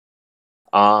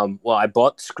 Well, I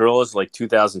bought Skrilla's like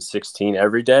 2016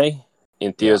 every day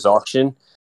in Theo's auction.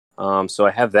 So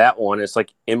I have that one. It's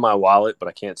like in my wallet, but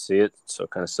I can't see it, so it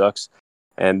kind of sucks.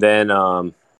 And then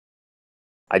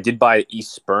I did buy ETH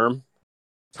Sperm.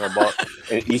 So I bought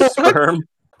an ETH Sperm.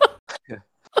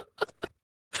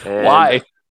 Why?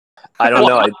 I don't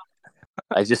know.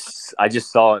 I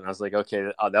just saw it and I was like,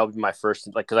 okay, that would be my first,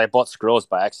 like, because I bought Skrilla's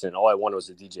by accident. All I wanted was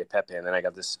a DJ Pepe, and then I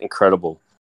got this incredible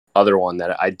other one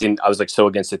that I was like so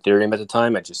against Ethereum at the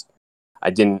time. I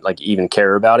didn't like even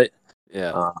care about it.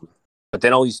 Yeah. But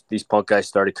then all these punk guys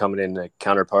started coming in the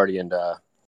Counterparty, and I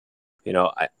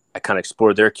kind of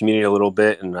explored their community a little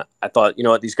bit, and I thought, you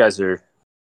know what, these guys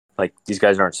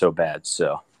aren't so bad.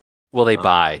 So, well, they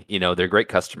buy. They're great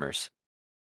customers.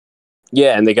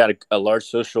 Yeah, and they got a large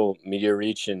social media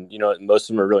reach, and most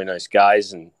of them are really nice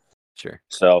guys, and sure.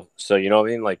 So you know what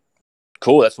I mean? Like,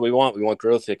 cool. That's what we want. We want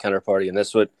growth at Counterparty, and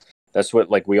that's what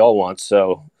like we all want.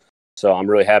 So I'm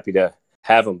really happy to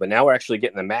have them. But now we're actually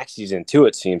getting the maxis in too.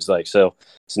 It seems like so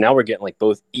now we're getting like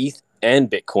both ETH and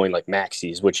Bitcoin like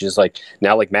maxis, which is like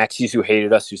now like maxis who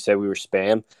hated us, who said we were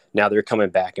spam. Now they're coming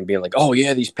back and being like, oh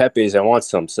yeah, these Pepes, I want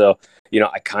some. So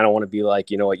I kind of want to be like,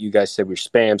 what, you guys said we're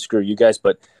spam. Screw you guys,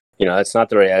 but that's not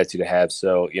the right attitude to have.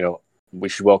 So, we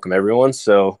should welcome everyone.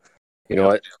 So, you know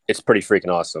what? It's pretty freaking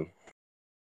awesome.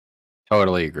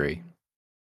 Totally agree.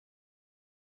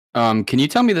 Can you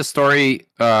tell me the story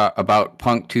about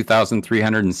Punk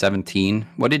 2317?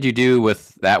 What did you do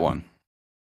with that one?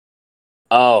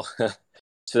 Oh,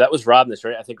 So that was Robness,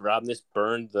 right? I think Robness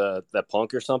burned that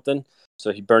punk or something.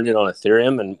 So he burned it on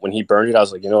Ethereum, and when he burned it, I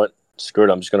was like, you know what? Screw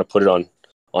it. I'm just gonna put it on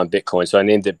Bitcoin. So I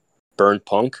named it Burn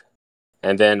Punk,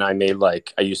 and then I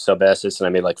used sub assets, and I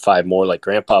made like 5 more, like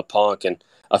Grandpa Punk and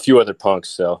a few other punks.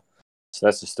 So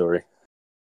that's the story.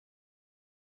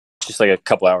 Just like a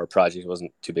couple hour project. It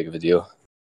wasn't too big of a deal.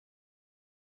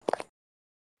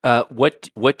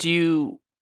 What do you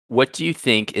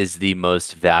think is the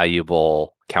most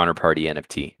valuable counterparty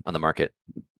NFT on the market?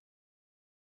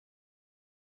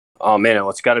 Oh man,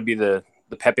 it's got to be the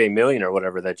Pepe Million or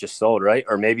whatever that just sold, right?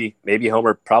 Or maybe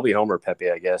Homer, probably Homer Pepe.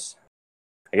 I guess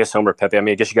Homer Pepe. I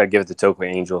mean, I guess you got to give it to Token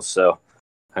Angels. So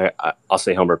I'll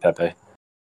say Homer Pepe.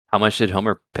 How much did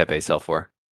Homer Pepe sell for?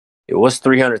 It was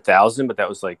 300,000, but that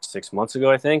was like 6 months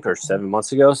ago, I think, or 7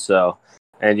 months ago. So,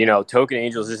 and Token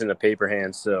Angels isn't a paper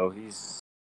hand, so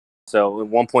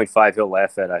 1.5 he'll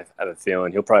laugh at. I have a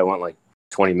feeling he'll probably want like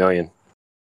 20 million.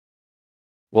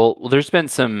 Well, there's been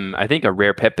some, I think a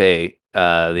Rare Pepe,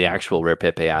 the actual Rare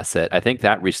Pepe asset, I think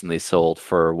that recently sold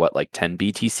for what, like 10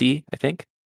 BTC, I think.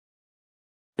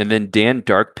 And then Dan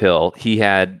Darkpill, he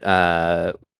had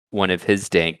one of his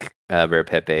dank Rare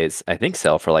Pepes, I think,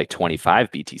 sell for like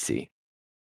 25 BTC.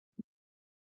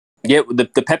 Yeah, the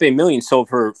Pepe Million sold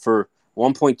for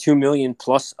 1.2 million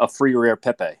plus a free Rare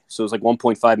Pepe, so it was like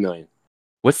 1.5 million.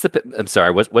 I'm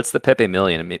sorry. What's the Pepe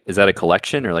Million? I mean, is that a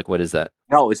collection or like what is that?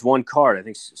 No, it's one card. I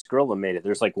think Skrilla made it.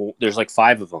 There's like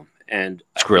 5 of them, and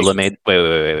Skrilla made.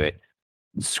 Wait.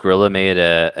 Skrilla made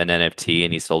an NFT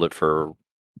and he sold it for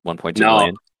 1.2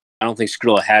 million. I don't think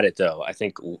Skrilla had it though. I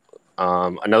think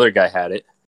another guy had it.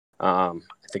 I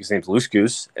think his name's Loose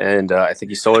Goose, and I think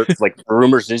he sold it. Like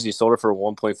rumors is he sold it for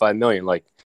 1.5 million. Like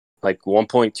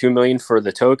 1.2 million for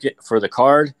the token for the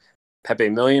card. Pepe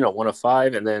Million, a 1 of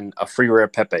 5, and then a free Rare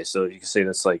Pepe. So you can say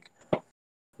that's like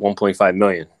 1.5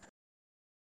 million.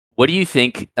 What do you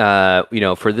think,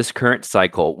 for this current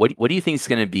cycle, what do you think is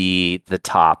going to be the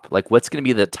top? Like, what's going to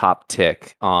be the top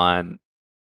tick on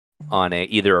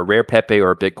either a Rare Pepe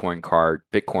or a Bitcoin card?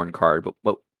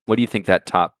 But what do you think that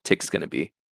top tick's going to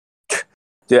be?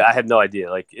 Dude, I have no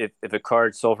idea. Like, if a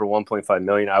card sold for 1.5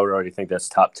 million, I would already think that's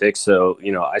top tick. So,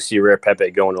 I see Rare Pepe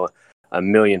going to a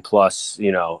million plus.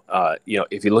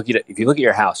 If you look at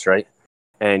your house, right,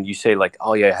 and you say like,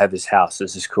 oh yeah, I have this house,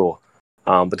 this is cool,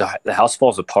 but the house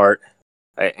falls apart,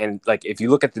 and like if you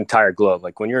look at the entire globe,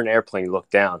 like when you're in an airplane, you look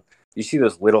down, you see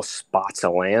those little spots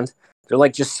of land. They're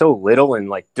like just so little, and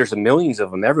like there's millions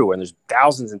of them everywhere, and there's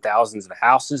thousands and thousands of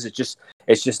houses.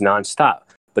 It's just nonstop.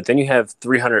 But then you have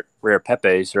 300 Rare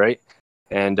Pepes, right,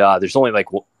 and there's only like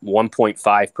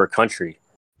 1.5 per country,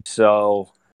 so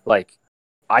like.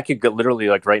 I could literally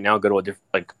like right now go to a different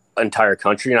like entire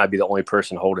country and I'd be the only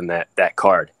person holding that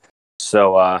card.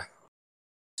 So I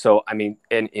mean,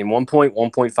 in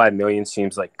 1.5 million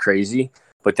seems like crazy,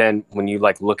 but then when you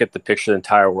like look at the picture of the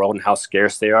entire world and how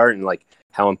scarce they are and like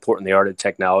how important they are to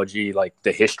technology, like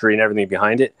the history and everything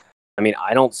behind it, I mean,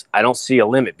 I don't see a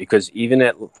limit because even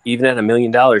at $1 million,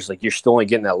 like you're still only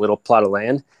getting that little plot of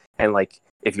land, and like.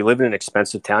 If you live in an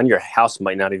expensive town, your house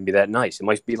might not even be that nice. It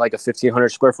might be like a 1,500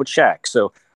 square foot shack.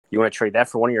 So you want to trade that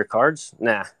for one of your cards?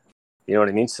 Nah. You know what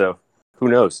I mean? So who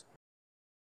knows?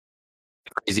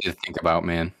 Easy to think about,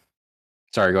 man.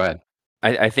 Sorry, go ahead.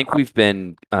 I think we've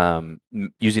been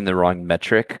using the wrong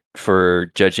metric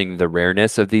for judging the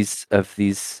rareness of these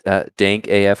dank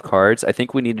AF cards. I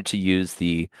think we needed to use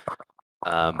the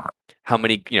how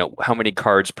many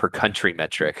cards per country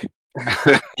metric.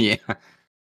 Yeah.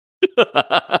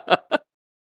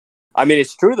 I mean,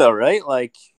 it's true though, right?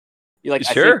 Like,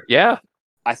 sure, yeah.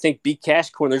 I think Beat Cash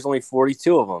Corn. There's only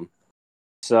 42 of them.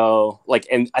 So, like,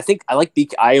 and I think I like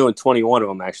Beat. I own 21 of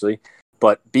them actually,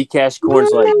 but Beat Cash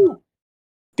Corn's like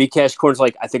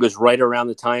I think it was right around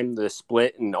the time the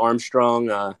split and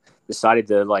Armstrong decided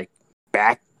to like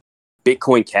back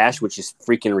Bitcoin Cash, which is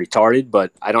freaking retarded.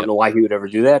 But I don't know why he would ever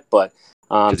do that. But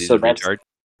so that's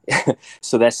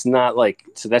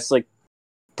that's like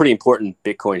pretty important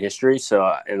Bitcoin history.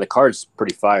 So, and the card's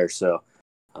pretty fire. So,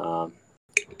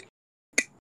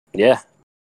 yeah.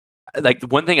 Like the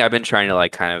one thing I've been trying to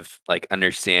like kind of like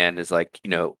understand is like,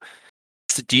 so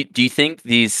do you think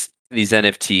these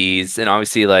NFTs and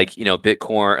obviously like,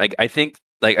 Bitcoin, I think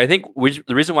the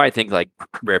reason why I think like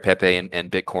Rare Pepe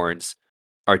and Bitcoins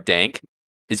are dank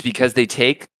is because they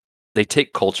take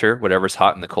culture, whatever's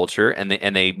hot in the culture, and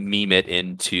they meme it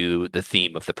into the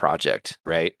theme of the project,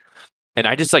 right? And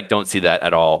I just like don't see that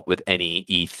at all with any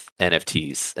ETH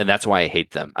NFTs, and that's why I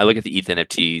hate them. I look at the ETH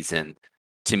NFTs, and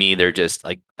to me, they're just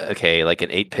like, okay, like an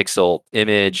 8 pixel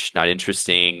image, not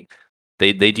interesting.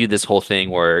 They do this whole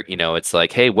thing where, you know, it's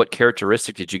like, hey, what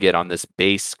characteristic did you get on this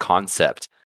base concept?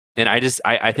 And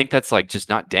I think that's like just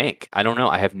not dank. I don't know.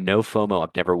 I have no FOMO.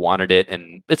 I've never wanted it,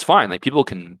 and it's fine. Like people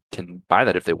can buy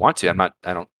that if they want to.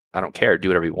 I don't care. Do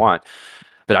whatever you want.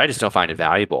 But I just don't find it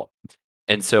valuable.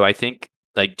 And so I think,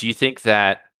 like, do you think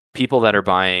that people that are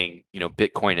buying, you know,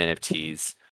 Bitcoin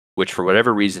NFTs, which for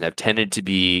whatever reason have tended to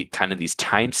be kind of these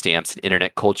timestamps in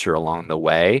internet culture along the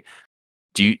way,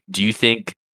 do you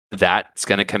think that's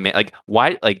going to come in?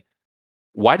 Why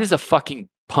does a fucking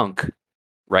punk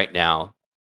right now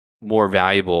more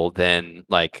valuable than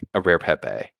like a rare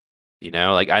Pepe? You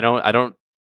know, like I don't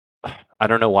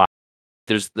know why.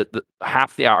 There's the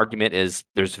half the argument is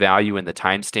there's value in the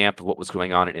timestamp of what was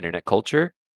going on in internet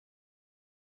culture.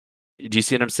 Do you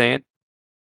see what I'm saying?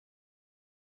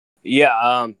 Yeah.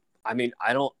 I mean,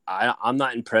 I'm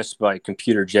not impressed by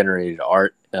computer generated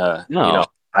art. No. You know,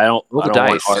 I don't Roll the want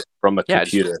dice. art from a Yeah,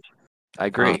 computer. I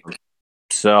agree.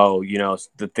 So, you know,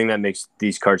 the thing that makes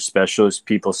these cards special is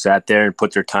people sat there and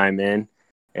put their time in,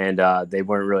 and they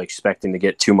weren't really expecting to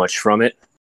get too much from it,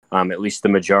 at least the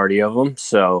majority of them.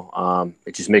 So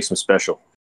it just makes them special.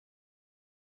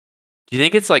 Do you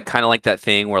think it's like kind of like that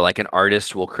thing where like an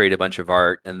artist will create a bunch of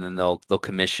art and then they'll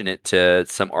commission it to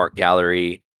some art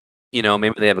gallery? You know,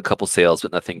 maybe they have a couple sales,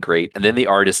 but nothing great. And then the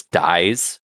artist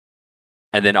dies,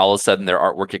 and then all of a sudden their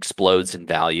artwork explodes in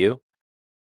value.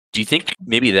 Do you think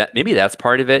maybe that's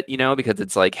part of it, you know, because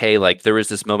it's like, hey, like there was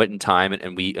this moment in time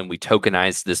and we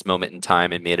tokenized this moment in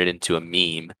time and made it into a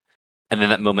meme. And then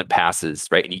that moment passes,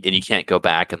 right? And you can't go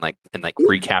back and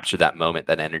recapture that moment,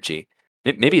 that energy.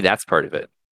 Maybe that's part of it.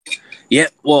 Yeah,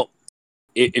 well,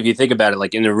 if you think about it,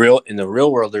 like in the real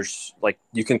world, there's like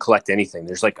you can collect anything.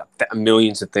 There's like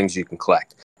millions of things you can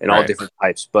collect in all Right. different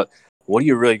types. But what are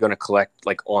you really going to collect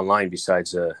like online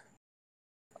besides a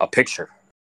picture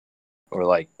or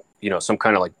like, you know, some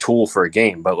kind of like tool for a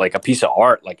game? But like a piece of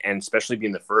art, like, and especially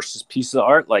being the first piece of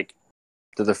art, like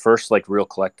they're the first like real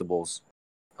collectibles,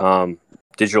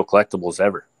 digital collectibles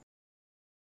ever.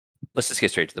 Let's just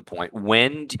get straight to the point.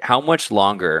 How much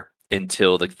longer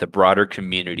until the broader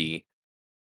community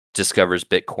discovers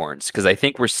Bitcoins? Because I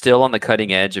think we're still on the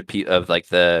cutting edge of people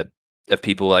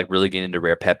like really getting into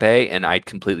rare Pepe, and I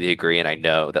completely agree. And I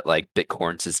know that like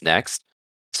Bitcoins is next.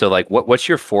 So like, what's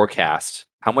your forecast?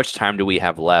 How much time do we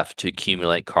have left to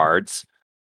accumulate cards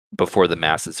before the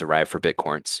masses arrive for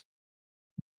Bitcoins?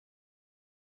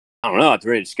 I don't know. At the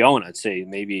rate it's going, I'd say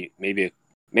maybe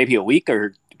a week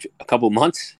or a couple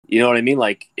months. You know what I mean?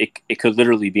 Like it could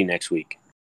literally be next week.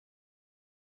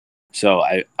 So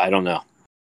I don't know.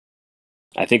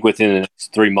 I think within the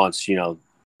next 3 months, you know,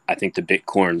 I think the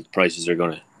Bitcoin prices are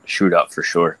going to shoot up for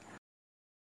sure.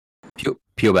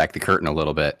 Peel back the curtain a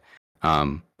little bit.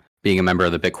 Being a member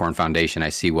of the Bitcoin Foundation, I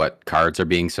see what cards are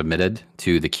being submitted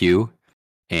to the queue,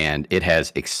 and it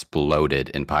has exploded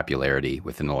in popularity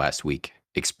within the last week.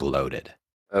 Exploded.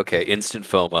 Okay, instant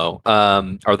FOMO.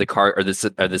 Are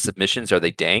the submissions, are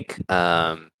they dank?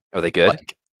 Are they good?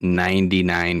 Like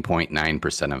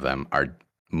 99.9% of them are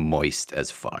moist as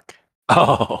fuck.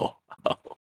 Oh.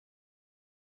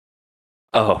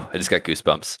 Oh, I just got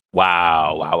goosebumps.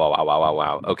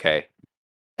 Wow. Okay.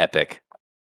 Epic.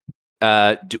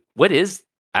 What is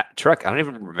Truck? I don't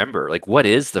even remember. Like, what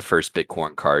is the first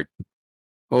Bitcoin card?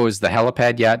 What was the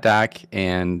Helipad Yacht Dock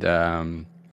and Lambo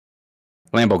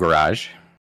Garage?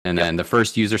 And Yep. then the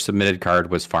first user submitted card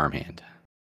was Farmhand.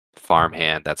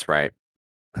 Farmhand. That's right.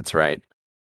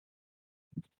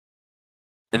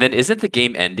 And then isn't the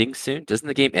game ending soon? Doesn't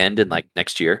the game end in like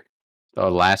next year? The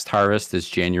last harvest is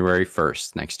January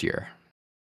 1st next year.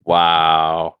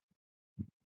 Wow.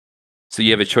 So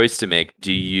you have a choice to make.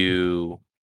 Do you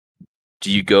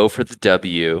go for the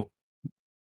W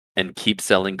and keep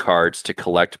selling cards to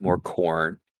collect more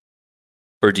corn?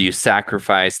 Or do you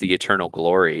sacrifice the eternal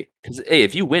glory? Because hey,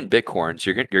 if you win Bitcoins,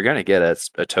 you're gonna get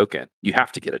a token. You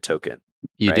have to get a token.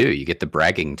 You Right. do. You get the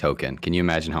bragging token. Can you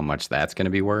imagine how much that's going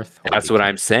to be worth? That's Holy what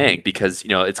I'm saying, because you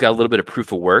know it's got a little bit of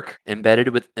proof of work embedded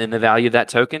within the value of that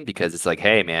token, because it's like,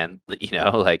 hey man, you know,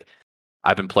 like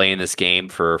I've been playing this game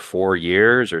for 4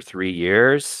 years or 3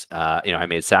 years. You know, I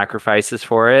made sacrifices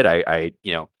for it. I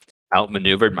you know,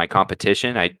 outmaneuvered my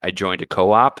competition. I joined a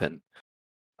co-op, and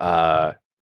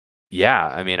yeah,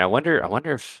 I mean, I wonder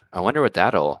what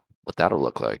that'll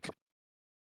look like.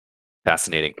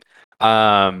 Fascinating.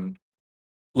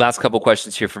 Last couple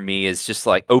questions here for me is just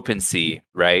like OpenSea,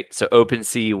 right? So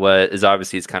OpenSea is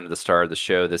obviously kind of the star of the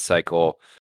show this cycle.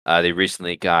 They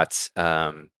recently got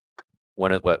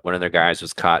one of their guys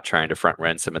was caught trying to front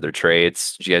run some of their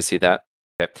trades. Did you guys see that?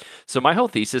 So my whole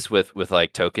thesis with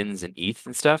like tokens and ETH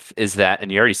and stuff is that,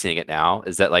 and you're already seeing it now,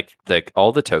 is that like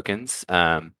all the tokens,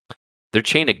 they're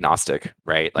chain agnostic,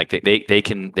 right? Like they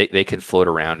can float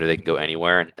around or they can go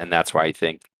anywhere, and that's why I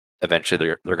think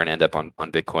eventually they're going to end up on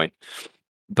Bitcoin.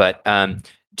 But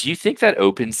do you think that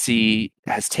OpenSea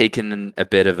has taken a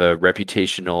bit of a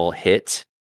reputational hit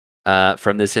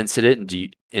from this incident?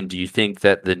 And do you think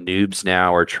that the noobs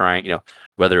now are trying,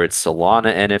 whether it's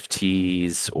Solana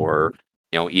NFTs or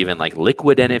even like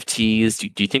liquid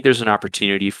NFTs, do you think there's an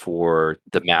opportunity for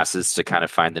the masses to kind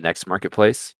of find the next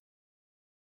marketplace?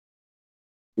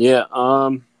 Yeah,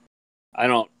 I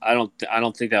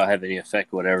don't think that'll have any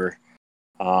effect. Whatever.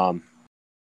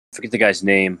 Forget the guy's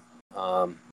name.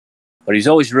 But he's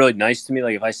always really nice to me.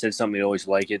 Like if I said something, he'd always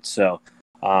like it. So,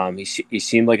 he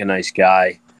seemed like a nice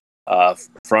guy.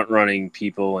 Front running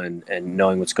people and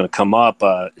knowing what's going to come up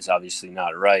is obviously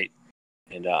not right,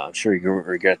 and I'm sure he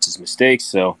regrets his mistakes.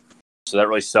 So that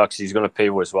really sucks. He's going to pay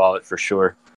with his wallet for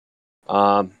sure.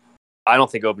 I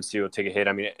don't think OpenSea will take a hit.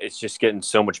 I mean, it's just getting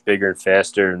so much bigger and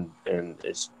faster, and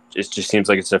it just seems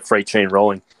like it's a freight train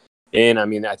rolling. And I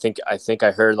mean, I think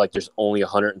I heard like there's only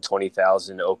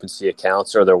 120,000 OpenSea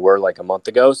accounts, or there were like a month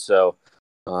ago. So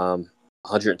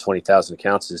 120,000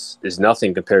 accounts is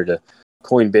nothing compared to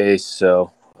Coinbase.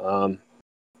 So I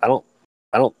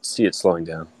don't see it slowing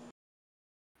down.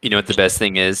 You know what the best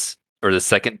thing is, or the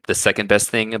second best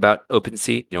thing about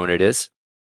OpenSea? You know what it is?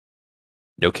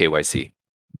 No KYC.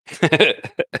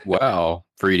 Well,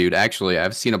 for you, dude. Actually,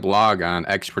 I've seen a blog on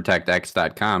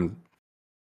xprotectx.com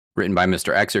written by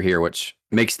Mr. Xer here, which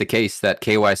makes the case that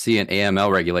KYC and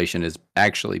AML regulation is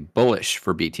actually bullish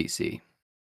for BTC.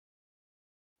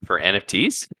 For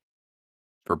NFTs?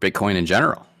 For Bitcoin in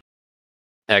general.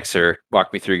 Xer,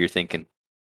 walk me through your thinking.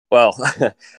 Well,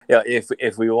 yeah,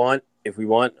 if we want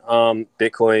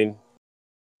Bitcoin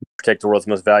protect the world's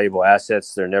most valuable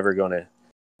assets, they're never going to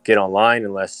get online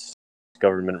unless it's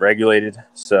government regulated.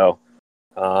 So,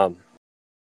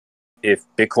 if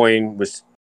Bitcoin was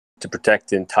to protect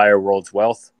the entire world's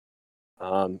wealth,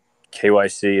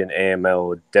 KYC and AML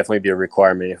would definitely be a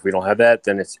requirement. If we don't have that,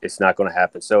 then it's not going to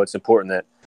happen. So it's important that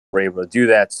we're able to do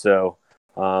that. So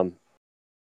Bitcoin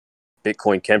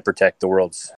can protect the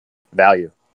world's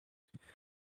value.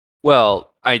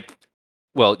 Well,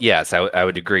 yes, I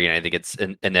would agree, and I think it's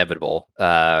inevitable.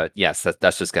 Yes,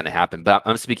 that's just going to happen. But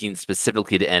I'm speaking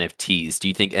specifically to NFTs. Do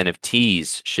you think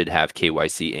NFTs should have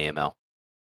KYC AML?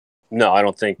 No, I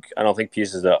don't think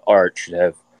pieces of art should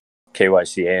have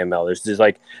KYC AML. There's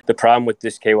like the problem with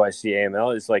this KYC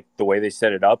AML is like the way they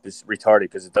set it up is retarded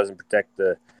because it doesn't protect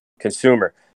the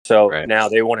consumer. So Right. now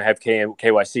they want to have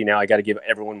KYC. Now I got to give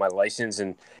everyone my license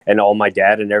and all my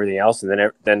data and everything else,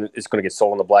 and then it's going to get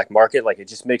sold on the black market. Like it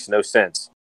just makes no sense.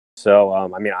 So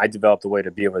I mean, I developed a way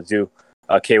to be able to do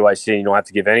KYC. You don't have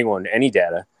to give anyone any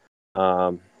data.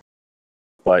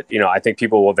 But I think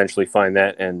people will eventually find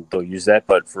that and they'll use that.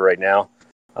 But for right now,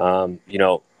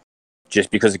 just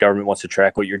because the government wants to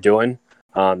track what you're doing,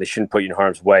 they shouldn't put you in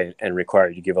harm's way and require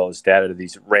you to give all this data to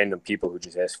these random people who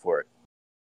just ask for it.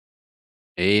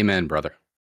 Amen, brother.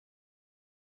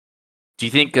 Do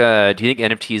you think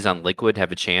NFTs on Liquid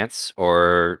have a chance,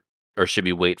 or should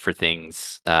we wait for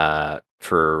things or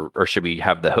should we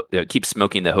have keep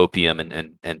smoking the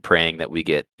hopium and praying that we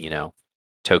get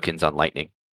tokens on Lightning?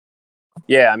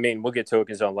 Yeah, I mean, we'll get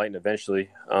tokens on Lightning eventually.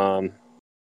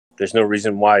 There's no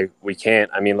reason why we can't.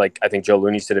 I mean, like I think Joe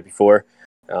Looney said it before,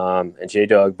 and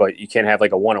J-Dog, but you can't have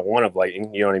like a one-on-one of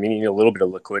Lightning. You know what I mean? You need a little bit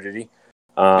of liquidity.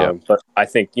 But I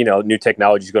think new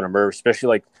technology is going to emerge, especially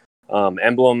like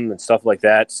Emblem and stuff like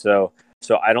that. So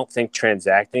I don't think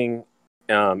transacting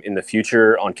in the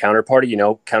future on Counterparty.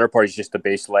 Counterparty is just the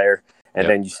base layer, and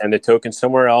then you send the token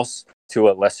somewhere else to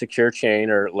a less secure chain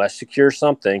or less secure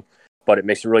something. But it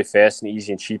makes it really fast and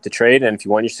easy and cheap to trade. And if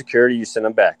you want your security, you send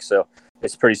them back. So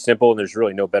it's pretty simple, and there's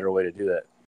really no better way to do that.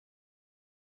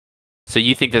 So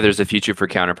you think that there's a future for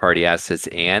counterparty assets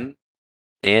and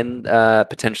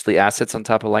potentially assets on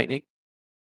top of Lightning?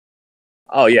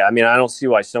 Oh yeah, I mean, I don't see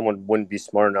why someone wouldn't be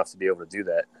smart enough to be able to do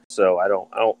that. So I don't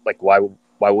like why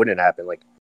wouldn't it happen? Like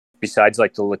besides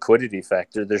like the liquidity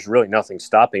factor, there's really nothing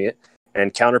stopping it.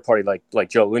 And Counterparty, like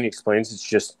Joe Looney explains,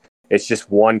 it's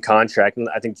just one contract, and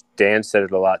I think Dan said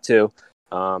it a lot too.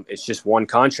 It's just one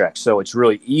contract, so it's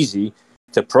really easy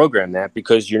to program that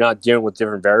because you're not dealing with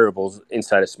different variables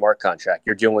inside a smart contract.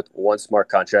 You're dealing with one smart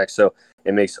contract, so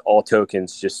it makes all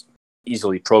tokens just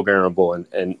easily programmable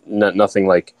and nothing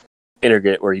like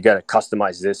integrate where you got to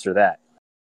customize this or that.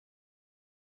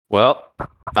 Well,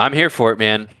 I'm here for it,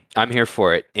 man. I'm here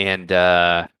for it, and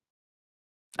I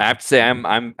have to say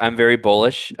I'm very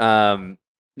bullish.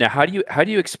 Now, how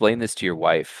do you explain this to your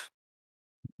wife?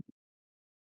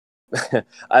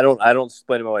 I don't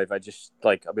explain to my wife. I just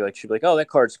like I'll be like she'll be like, oh, that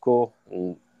card's cool,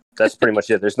 and that's pretty much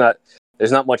it. There's not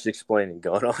much explaining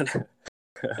going on.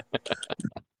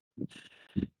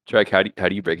 Trek, how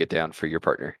do you break it down for your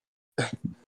partner?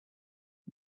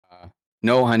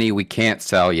 No, honey, we can't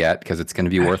sell yet because it's going to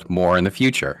be worth more in the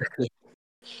future.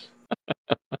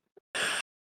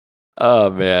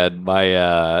 Oh man,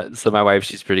 my wife,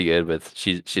 she's pretty good with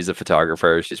she's a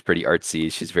photographer. She's pretty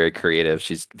artsy. She's very creative.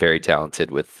 She's very talented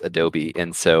with Adobe.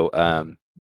 And so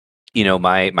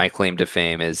my claim to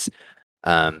fame is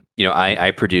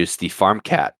I produce the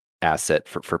FarmCat asset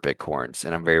for Bitcoins,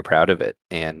 and I'm very proud of it.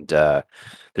 And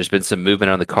there's been some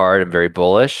movement on the card. I'm very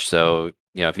bullish. So,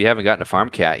 if you haven't gotten a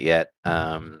FarmCat yet,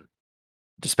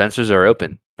 dispensers are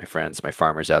open, my friends, my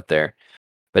farmers out there.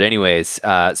 But anyways,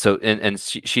 so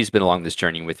she's been along this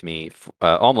journey with me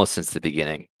almost since the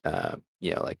beginning.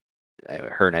 Like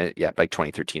her and I, yeah, like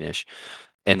 2013ish.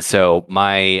 And so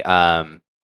there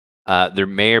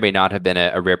may or may not have been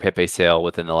a rare Pepe sale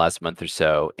within the last month or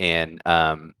so, and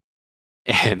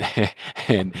and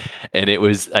and it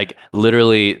was like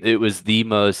literally it was the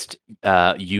most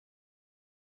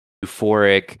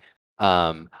euphoric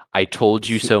I told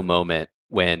you so moment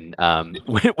when when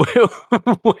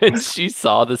she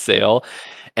saw the sale,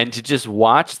 and to just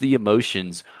watch the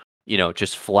emotions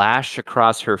just flash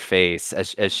across her face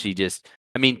as she just,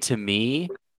 I mean, to me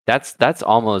that's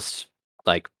almost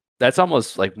like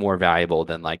more valuable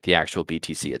than like the actual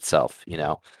BTC itself.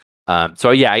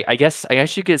 So yeah, I guess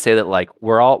you could say that like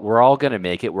we're all gonna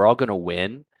make it, we're all gonna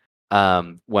win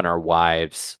when our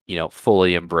wives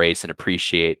fully embrace and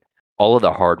appreciate all of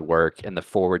the hard work and the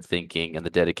forward thinking and the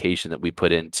dedication that we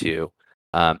put into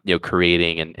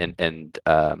creating and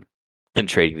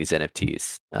trading these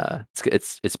NFTs.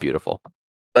 It's beautiful.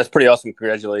 That's pretty awesome.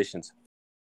 Congratulations.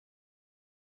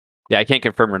 Yeah, I can't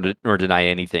confirm nor deny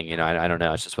anything. I don't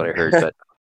know. It's just what I heard. But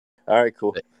all right,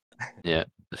 cool. Yeah.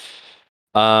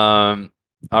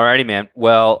 Alrighty, man.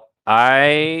 Well,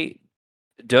 I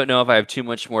don't know if I have too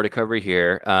much more to cover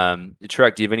here.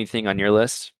 Truck, do you have anything on your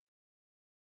list?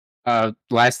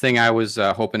 Last thing I was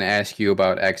hoping to ask you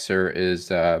about, Xer, is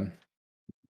the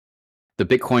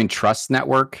Bitcoin Trust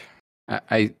Network.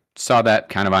 I saw that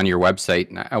kind of on your website,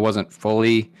 and I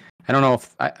don't know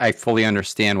if I fully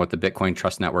understand what the Bitcoin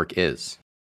Trust Network is.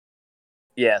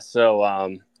 Yeah,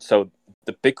 so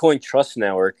the Bitcoin Trust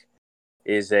Network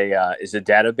is a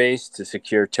database to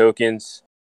secure tokens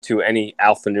to any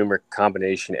alphanumeric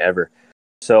combination ever.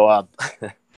 So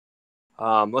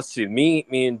let's see,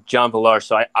 me and John Villar.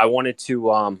 So I wanted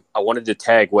to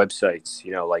tag websites.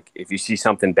 Like if you see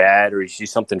something bad or you see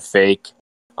something fake,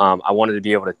 I wanted to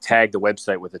be able to tag the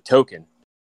website with a token,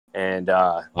 and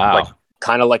Wow. like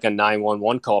kind of like a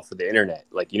 911 call for the internet.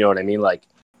 Like, you know what I mean? Like,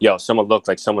 someone looked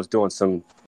like someone's doing some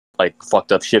like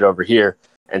fucked up shit over here,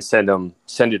 and send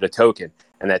it a token,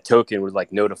 and that token would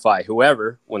like notify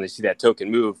whoever when they see that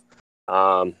token move,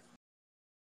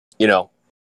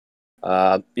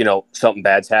 something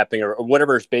bad's happening or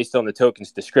whatever is based on the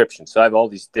token's description. So I have all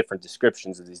these different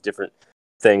descriptions of these different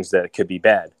things that could be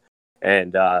bad,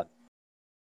 and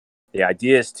the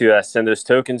idea is to send those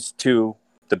tokens to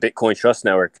the Bitcoin Trust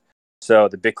Network. So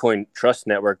the Bitcoin Trust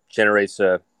Network generates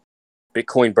a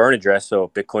Bitcoin burn address. So a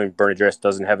Bitcoin burn address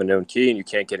doesn't have a known key and you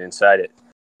can't get inside it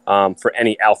for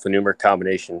any alphanumeric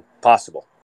combination possible.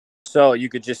 So you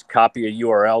could just copy a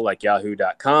URL like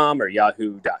yahoo.com or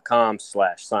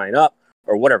yahoo.com/sign up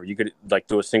or whatever. You could like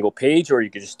do a single page, or you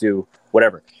could just do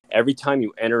whatever. Every time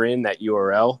you enter in that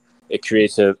URL, it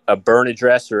creates a burn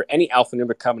address, or any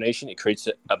alphanumeric combination. It creates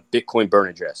a Bitcoin burn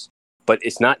address. But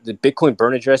it's not, the Bitcoin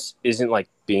burn address isn't like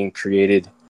being created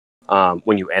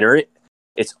when you enter it.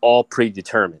 It's all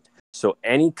predetermined. So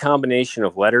any combination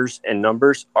of letters and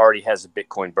numbers already has a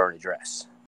Bitcoin burn address.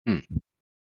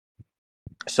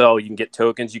 So you can get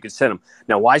tokens, you can send them.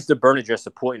 Now, why is the burn address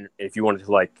important if you wanted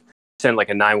to like send like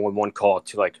a 911 call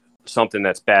to like something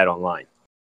that's bad online?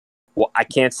 Well, I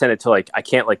can't send it to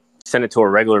a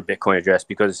regular Bitcoin address,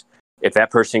 because if that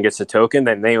person gets a token,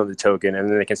 then they own the token, and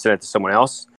then they can send it to someone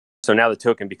else. So now the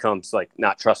token becomes like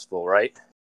not trustful, right?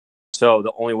 So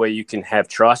the only way you can have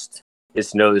trust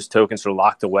is to know those tokens are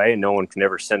locked away and no one can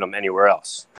ever send them anywhere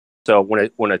else. So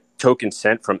when a token's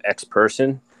sent from X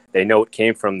person, they know it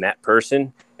came from that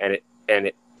person, and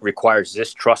it requires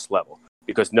this trust level,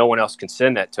 because no one else can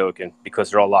send that token because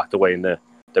they're all locked away in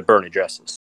the burn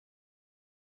addresses.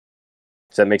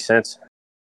 Does that make sense?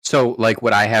 So, like,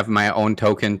 would I have my own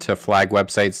token to flag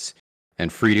websites,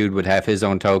 and Free Dude would have his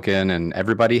own token, and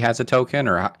everybody has a token?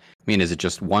 Or, I mean, is it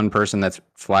just one person that's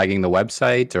flagging the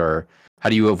website, or How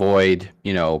do you avoid,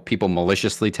 people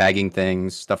maliciously tagging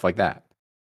things, stuff like that?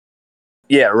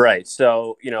 Yeah, right.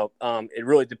 So, it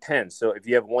really depends. So if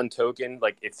you have one token,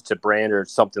 like if it's a brand or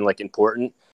something like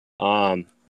important, um,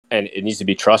 and it needs to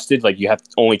be trusted, like you have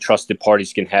only trusted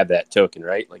parties can have that token,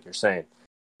 right? Like you're saying.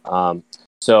 Um,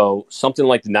 so something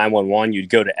like the 911, you'd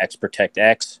go to XProtect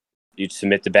X, you'd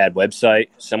submit the bad website,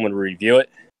 someone would review it.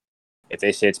 If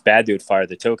they say it's bad, they would fire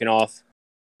the token off,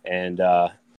 and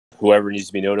whoever needs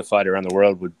to be notified around the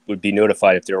world would be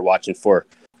notified if they were watching for,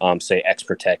 say,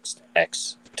 XProtect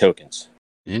X tokens.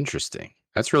 Interesting.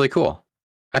 That's really cool.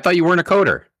 I thought you weren't a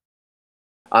coder.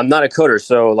 I'm not a coder,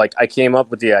 so like I came up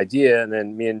with the idea, and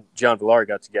then me and John Villar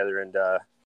got together,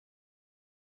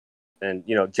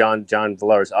 and John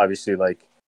Villar is obviously like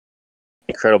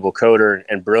incredible coder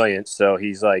and brilliant. So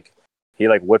he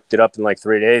whipped it up in like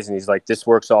 3 days, and he's like, this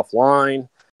works offline.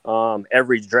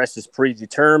 Every address is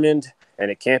predetermined,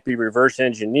 and it can't be reverse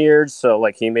engineered. So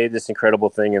like he made this incredible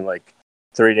thing in like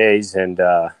 3 days, and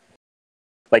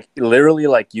like literally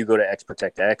like you go to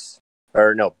XProtect X,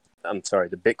 or no, I'm sorry,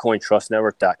 the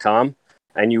BitcoinTrustNetwork.com,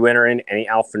 and you enter in any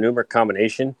alphanumeric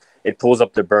combination, it pulls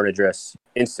up the burn address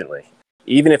instantly,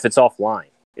 even if it's offline.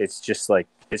 It's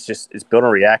built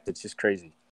on React. It's just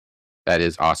crazy. That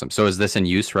is awesome. So is this in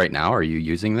use right now? Are you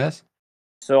using this?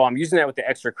 So I'm using that with the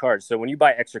extra cards. So when you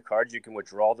buy extra cards, you can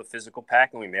withdraw the physical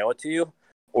pack and we mail it to you,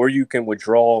 or you can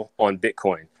withdraw on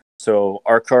Bitcoin. So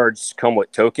our cards come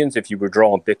with tokens if you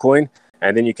withdraw on Bitcoin,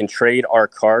 and then you can trade our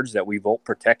cards that we won't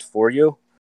protect for you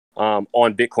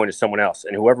on Bitcoin to someone else.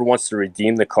 And whoever wants to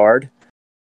redeem the card,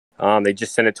 they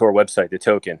just send it to our website, the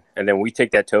token, and then we take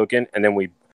that token, and then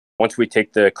once we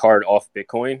take the card off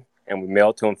Bitcoin and we mail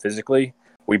it to them physically,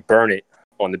 we burn it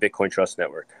on the Bitcoin Trust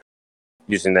Network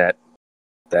using that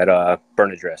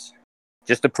burn address,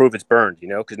 just to prove it's burned.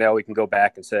 Because now we can go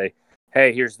back and say,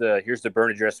 hey, here's the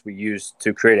burn address we used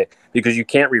to create it, because you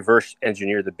can't reverse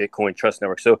engineer the Bitcoin Trust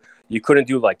Network. So you couldn't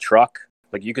do like truck.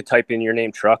 Like you could type in your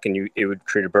name truck and it would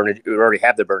create it would already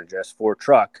have the burn address for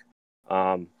truck.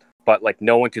 But like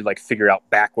no one could like figure out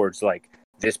backwards like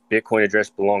this Bitcoin address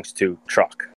belongs to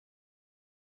truck.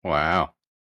 Wow.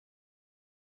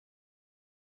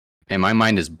 And my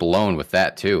mind is blown with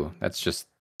that too. That's just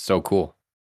so cool.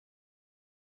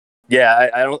 Yeah,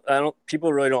 I don't.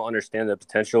 People really don't understand the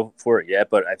potential for it yet,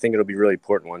 but I think it'll be really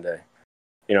important one day.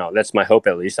 That's my hope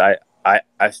at least. I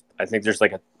think there's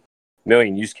like a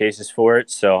million use cases for it,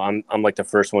 so I'm like the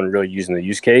first one really using the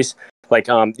use case. Like,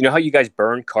 how you guys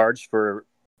burn cards for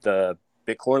the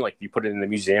Bitcoin, like you put it in the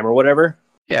museum or whatever.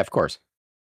 Yeah, of course.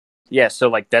 Yeah, so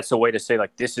like that's a way to say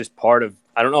like this is part of.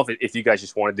 I don't know if you guys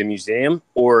just wanted the museum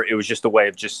or it was just a way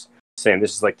of just saying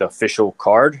this is like the official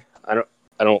card. I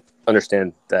don't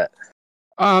understand that.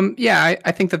 Yeah,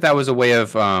 I think that was a way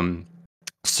of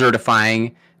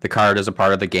certifying the card as a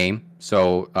part of the game.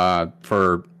 So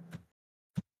for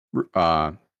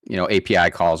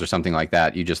API calls or something like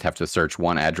that, you just have to search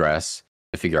one address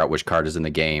to figure out which card is in the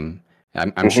game.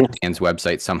 I'm sure Dan's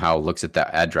website somehow looks at that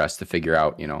address to figure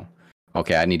out,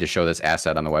 okay, I need to show this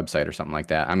asset on the website or something like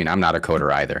that. I mean, I'm not a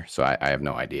coder either, so I have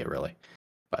no idea really.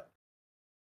 But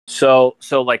so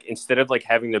like instead of like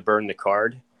having to burn the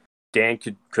card, Dan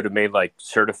could have made like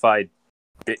certified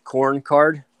Bitcoin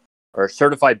card or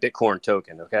certified Bitcoin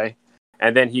token, okay?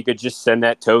 And then he could just send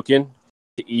that token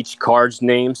to each card's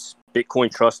name's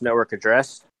Bitcoin Trust Network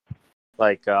address,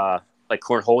 like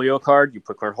Cornholio card. You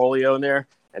put Cornholio in there,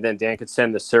 and then Dan could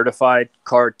send the certified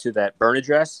card to that burn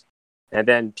address, and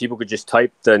then people could just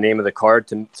type the name of the card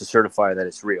to certify that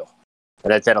it's real,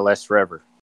 and that'll last forever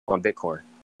on Bitcoin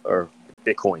or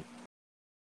Bitcoin.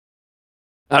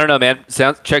 I don't know, man.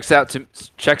 Checks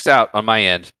out on my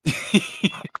end.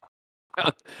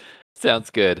 Sounds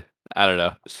good. I don't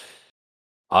know.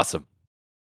 Awesome.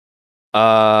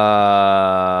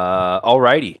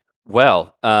 Alrighty.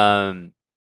 Well,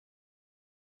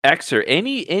 Xer,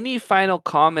 any final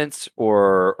comments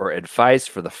or advice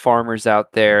for the farmers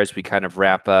out there as we kind of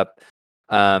wrap up?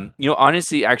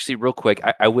 Honestly, actually, real quick,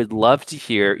 I would love to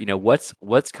hear,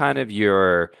 what's kind of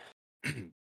your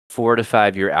 4 to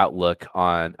 5 year outlook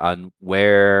on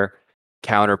where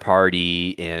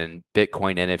Counterparty and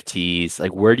Bitcoin NFTs,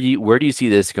 like where do you see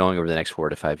this going over the next 4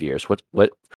 to 5 years? What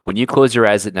when you close your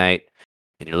eyes at night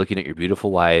and you're looking at your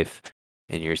beautiful wife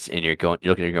and you're looking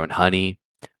at her going, honey,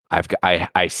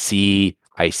 I see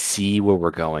where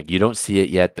we're going. You don't see it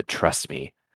yet, but trust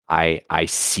me, I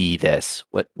see this.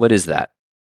 What is that?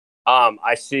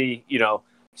 I see,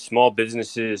 small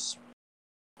businesses,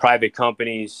 private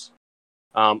companies,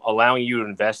 allowing you to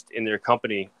invest in their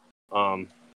company,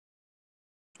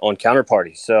 on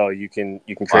Counterparty. So you can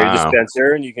create a Wow.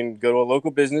 dispenser, and you can go to a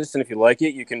local business, and if you like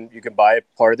it, you can buy a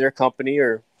part of their company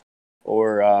or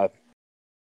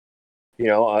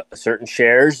certain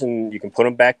shares, and you can put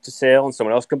them back to sale, and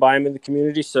someone else can buy them in the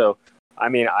community. So I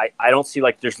mean, I don't see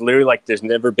there's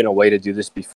never been a way to do this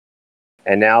before.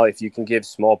 And now if you can give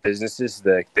small businesses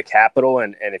the capital,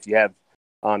 and if you have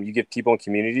you give people in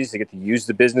communities, they get to use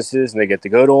the businesses, and they get to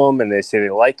go to them, and they say they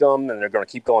like them, and they're going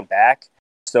to keep going back.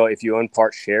 So if you own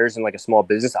part shares in a small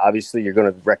business, obviously you're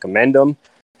going to recommend them,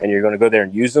 and you're going to go there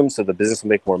and use them, so the business will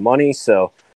make more money.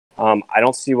 So I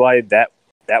don't see why that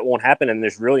won't happen. And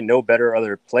there's really no better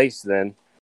other place than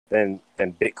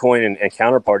Bitcoin and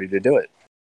Counterparty to do it.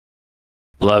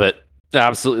 Love it.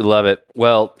 Absolutely love it.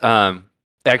 Well,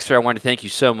 Exer, I want to thank you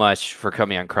so much for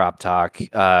coming on Crop Talk.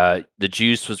 The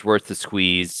juice was worth the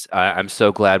squeeze. I'm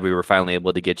so glad we were finally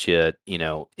able to get you,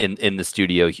 in the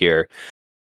studio here.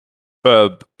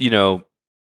 My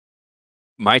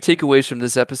takeaways from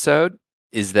this episode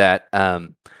is that I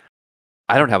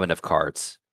don't have enough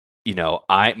cards.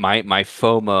 My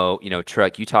FOMO,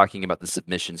 Truck, you talking about the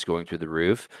submissions going through the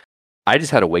roof. I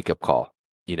just had a wake up call.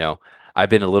 I've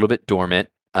been a little bit dormant.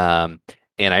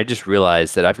 And I just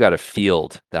realized that I've got a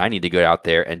field that I need to go out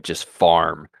there and just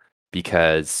farm,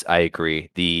 because I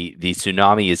agree. The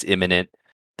tsunami is imminent.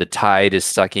 The tide is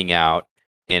sucking out,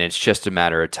 and it's just a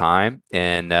matter of time.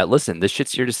 And listen, this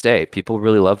shit's here to stay. People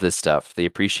really love this stuff. They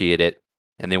appreciate it,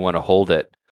 and they want to hold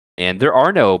it. And there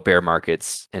are no bear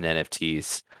markets in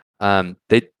NFTs.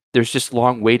 There's just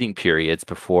long waiting periods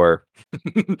before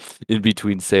in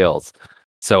between sales.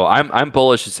 So I'm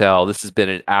bullish as hell. This has been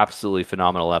an absolutely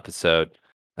phenomenal episode.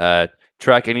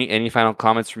 Truck, any final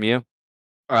comments from you?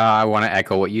 I want to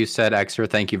echo what you said, Exer.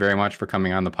 Thank you very much for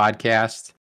coming on the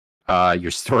podcast. Your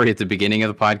story at the beginning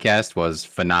of the podcast was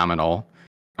phenomenal.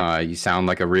 You sound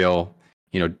like a real,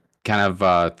 kind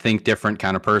of think different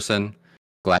kind of person.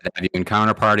 Glad to have you in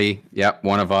Counterparty. Yep,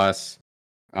 one of us.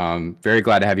 Very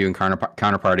glad to have you in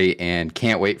Counterparty, and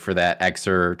can't wait for that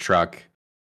Exer Truck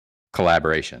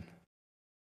collaboration.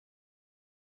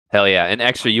 Hell yeah! And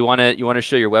Exer, you wanna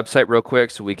show your website real quick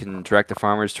so we can direct the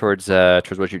farmers towards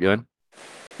what you're doing?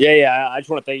 Yeah. I just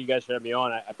want to thank you guys for having me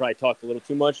on. I probably talked a little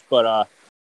too much, but I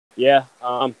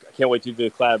can't wait to do the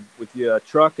collab with you,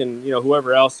 Truck, and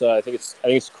whoever else. I think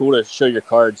it's cool to show your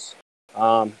cards.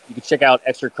 You can check out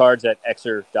Exer cards at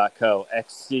exer.co,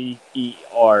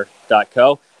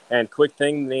 xcer.co. And quick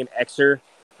thing, the name Exer.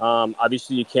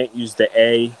 Obviously, you can't use the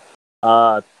A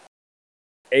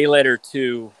letter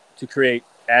to create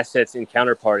assets in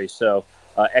Counterparty. So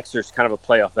Exer is kind of a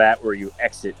play off that, where you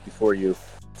exit before you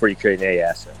create an A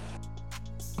asset.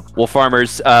 Well,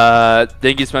 farmers,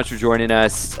 thank you so much for joining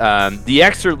us. The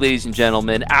Exer, ladies and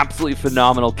gentlemen, absolutely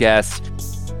phenomenal guest.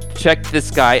 Check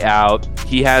this guy out.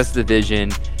 He has the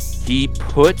vision. He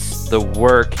puts the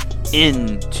work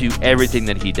into everything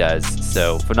that he does.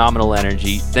 So phenomenal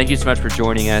energy. Thank you so much for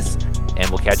joining us, and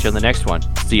we'll catch you on the next one.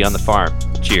 See you on the farm.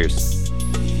 Cheers.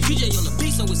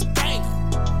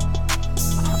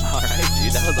 All right,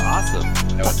 dude, that was awesome.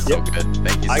 That was so good.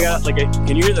 Thank you so much.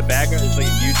 Can you hear the background? It's like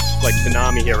a huge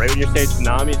tsunami here. Right when you're saying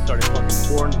tsunami, it started fucking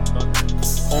pouring and thunder.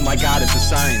 Oh my God, it's a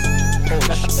sign. Holy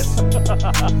shit.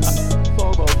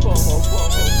 FOMO.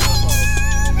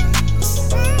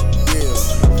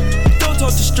 Don't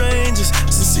talk to strangers.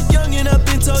 Since a youngin' I've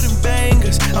been told them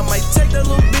bangers. I might take that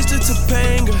little bitch to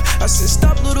Topanga. I said,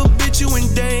 stop, little bitch, you in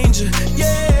danger.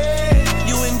 Yeah.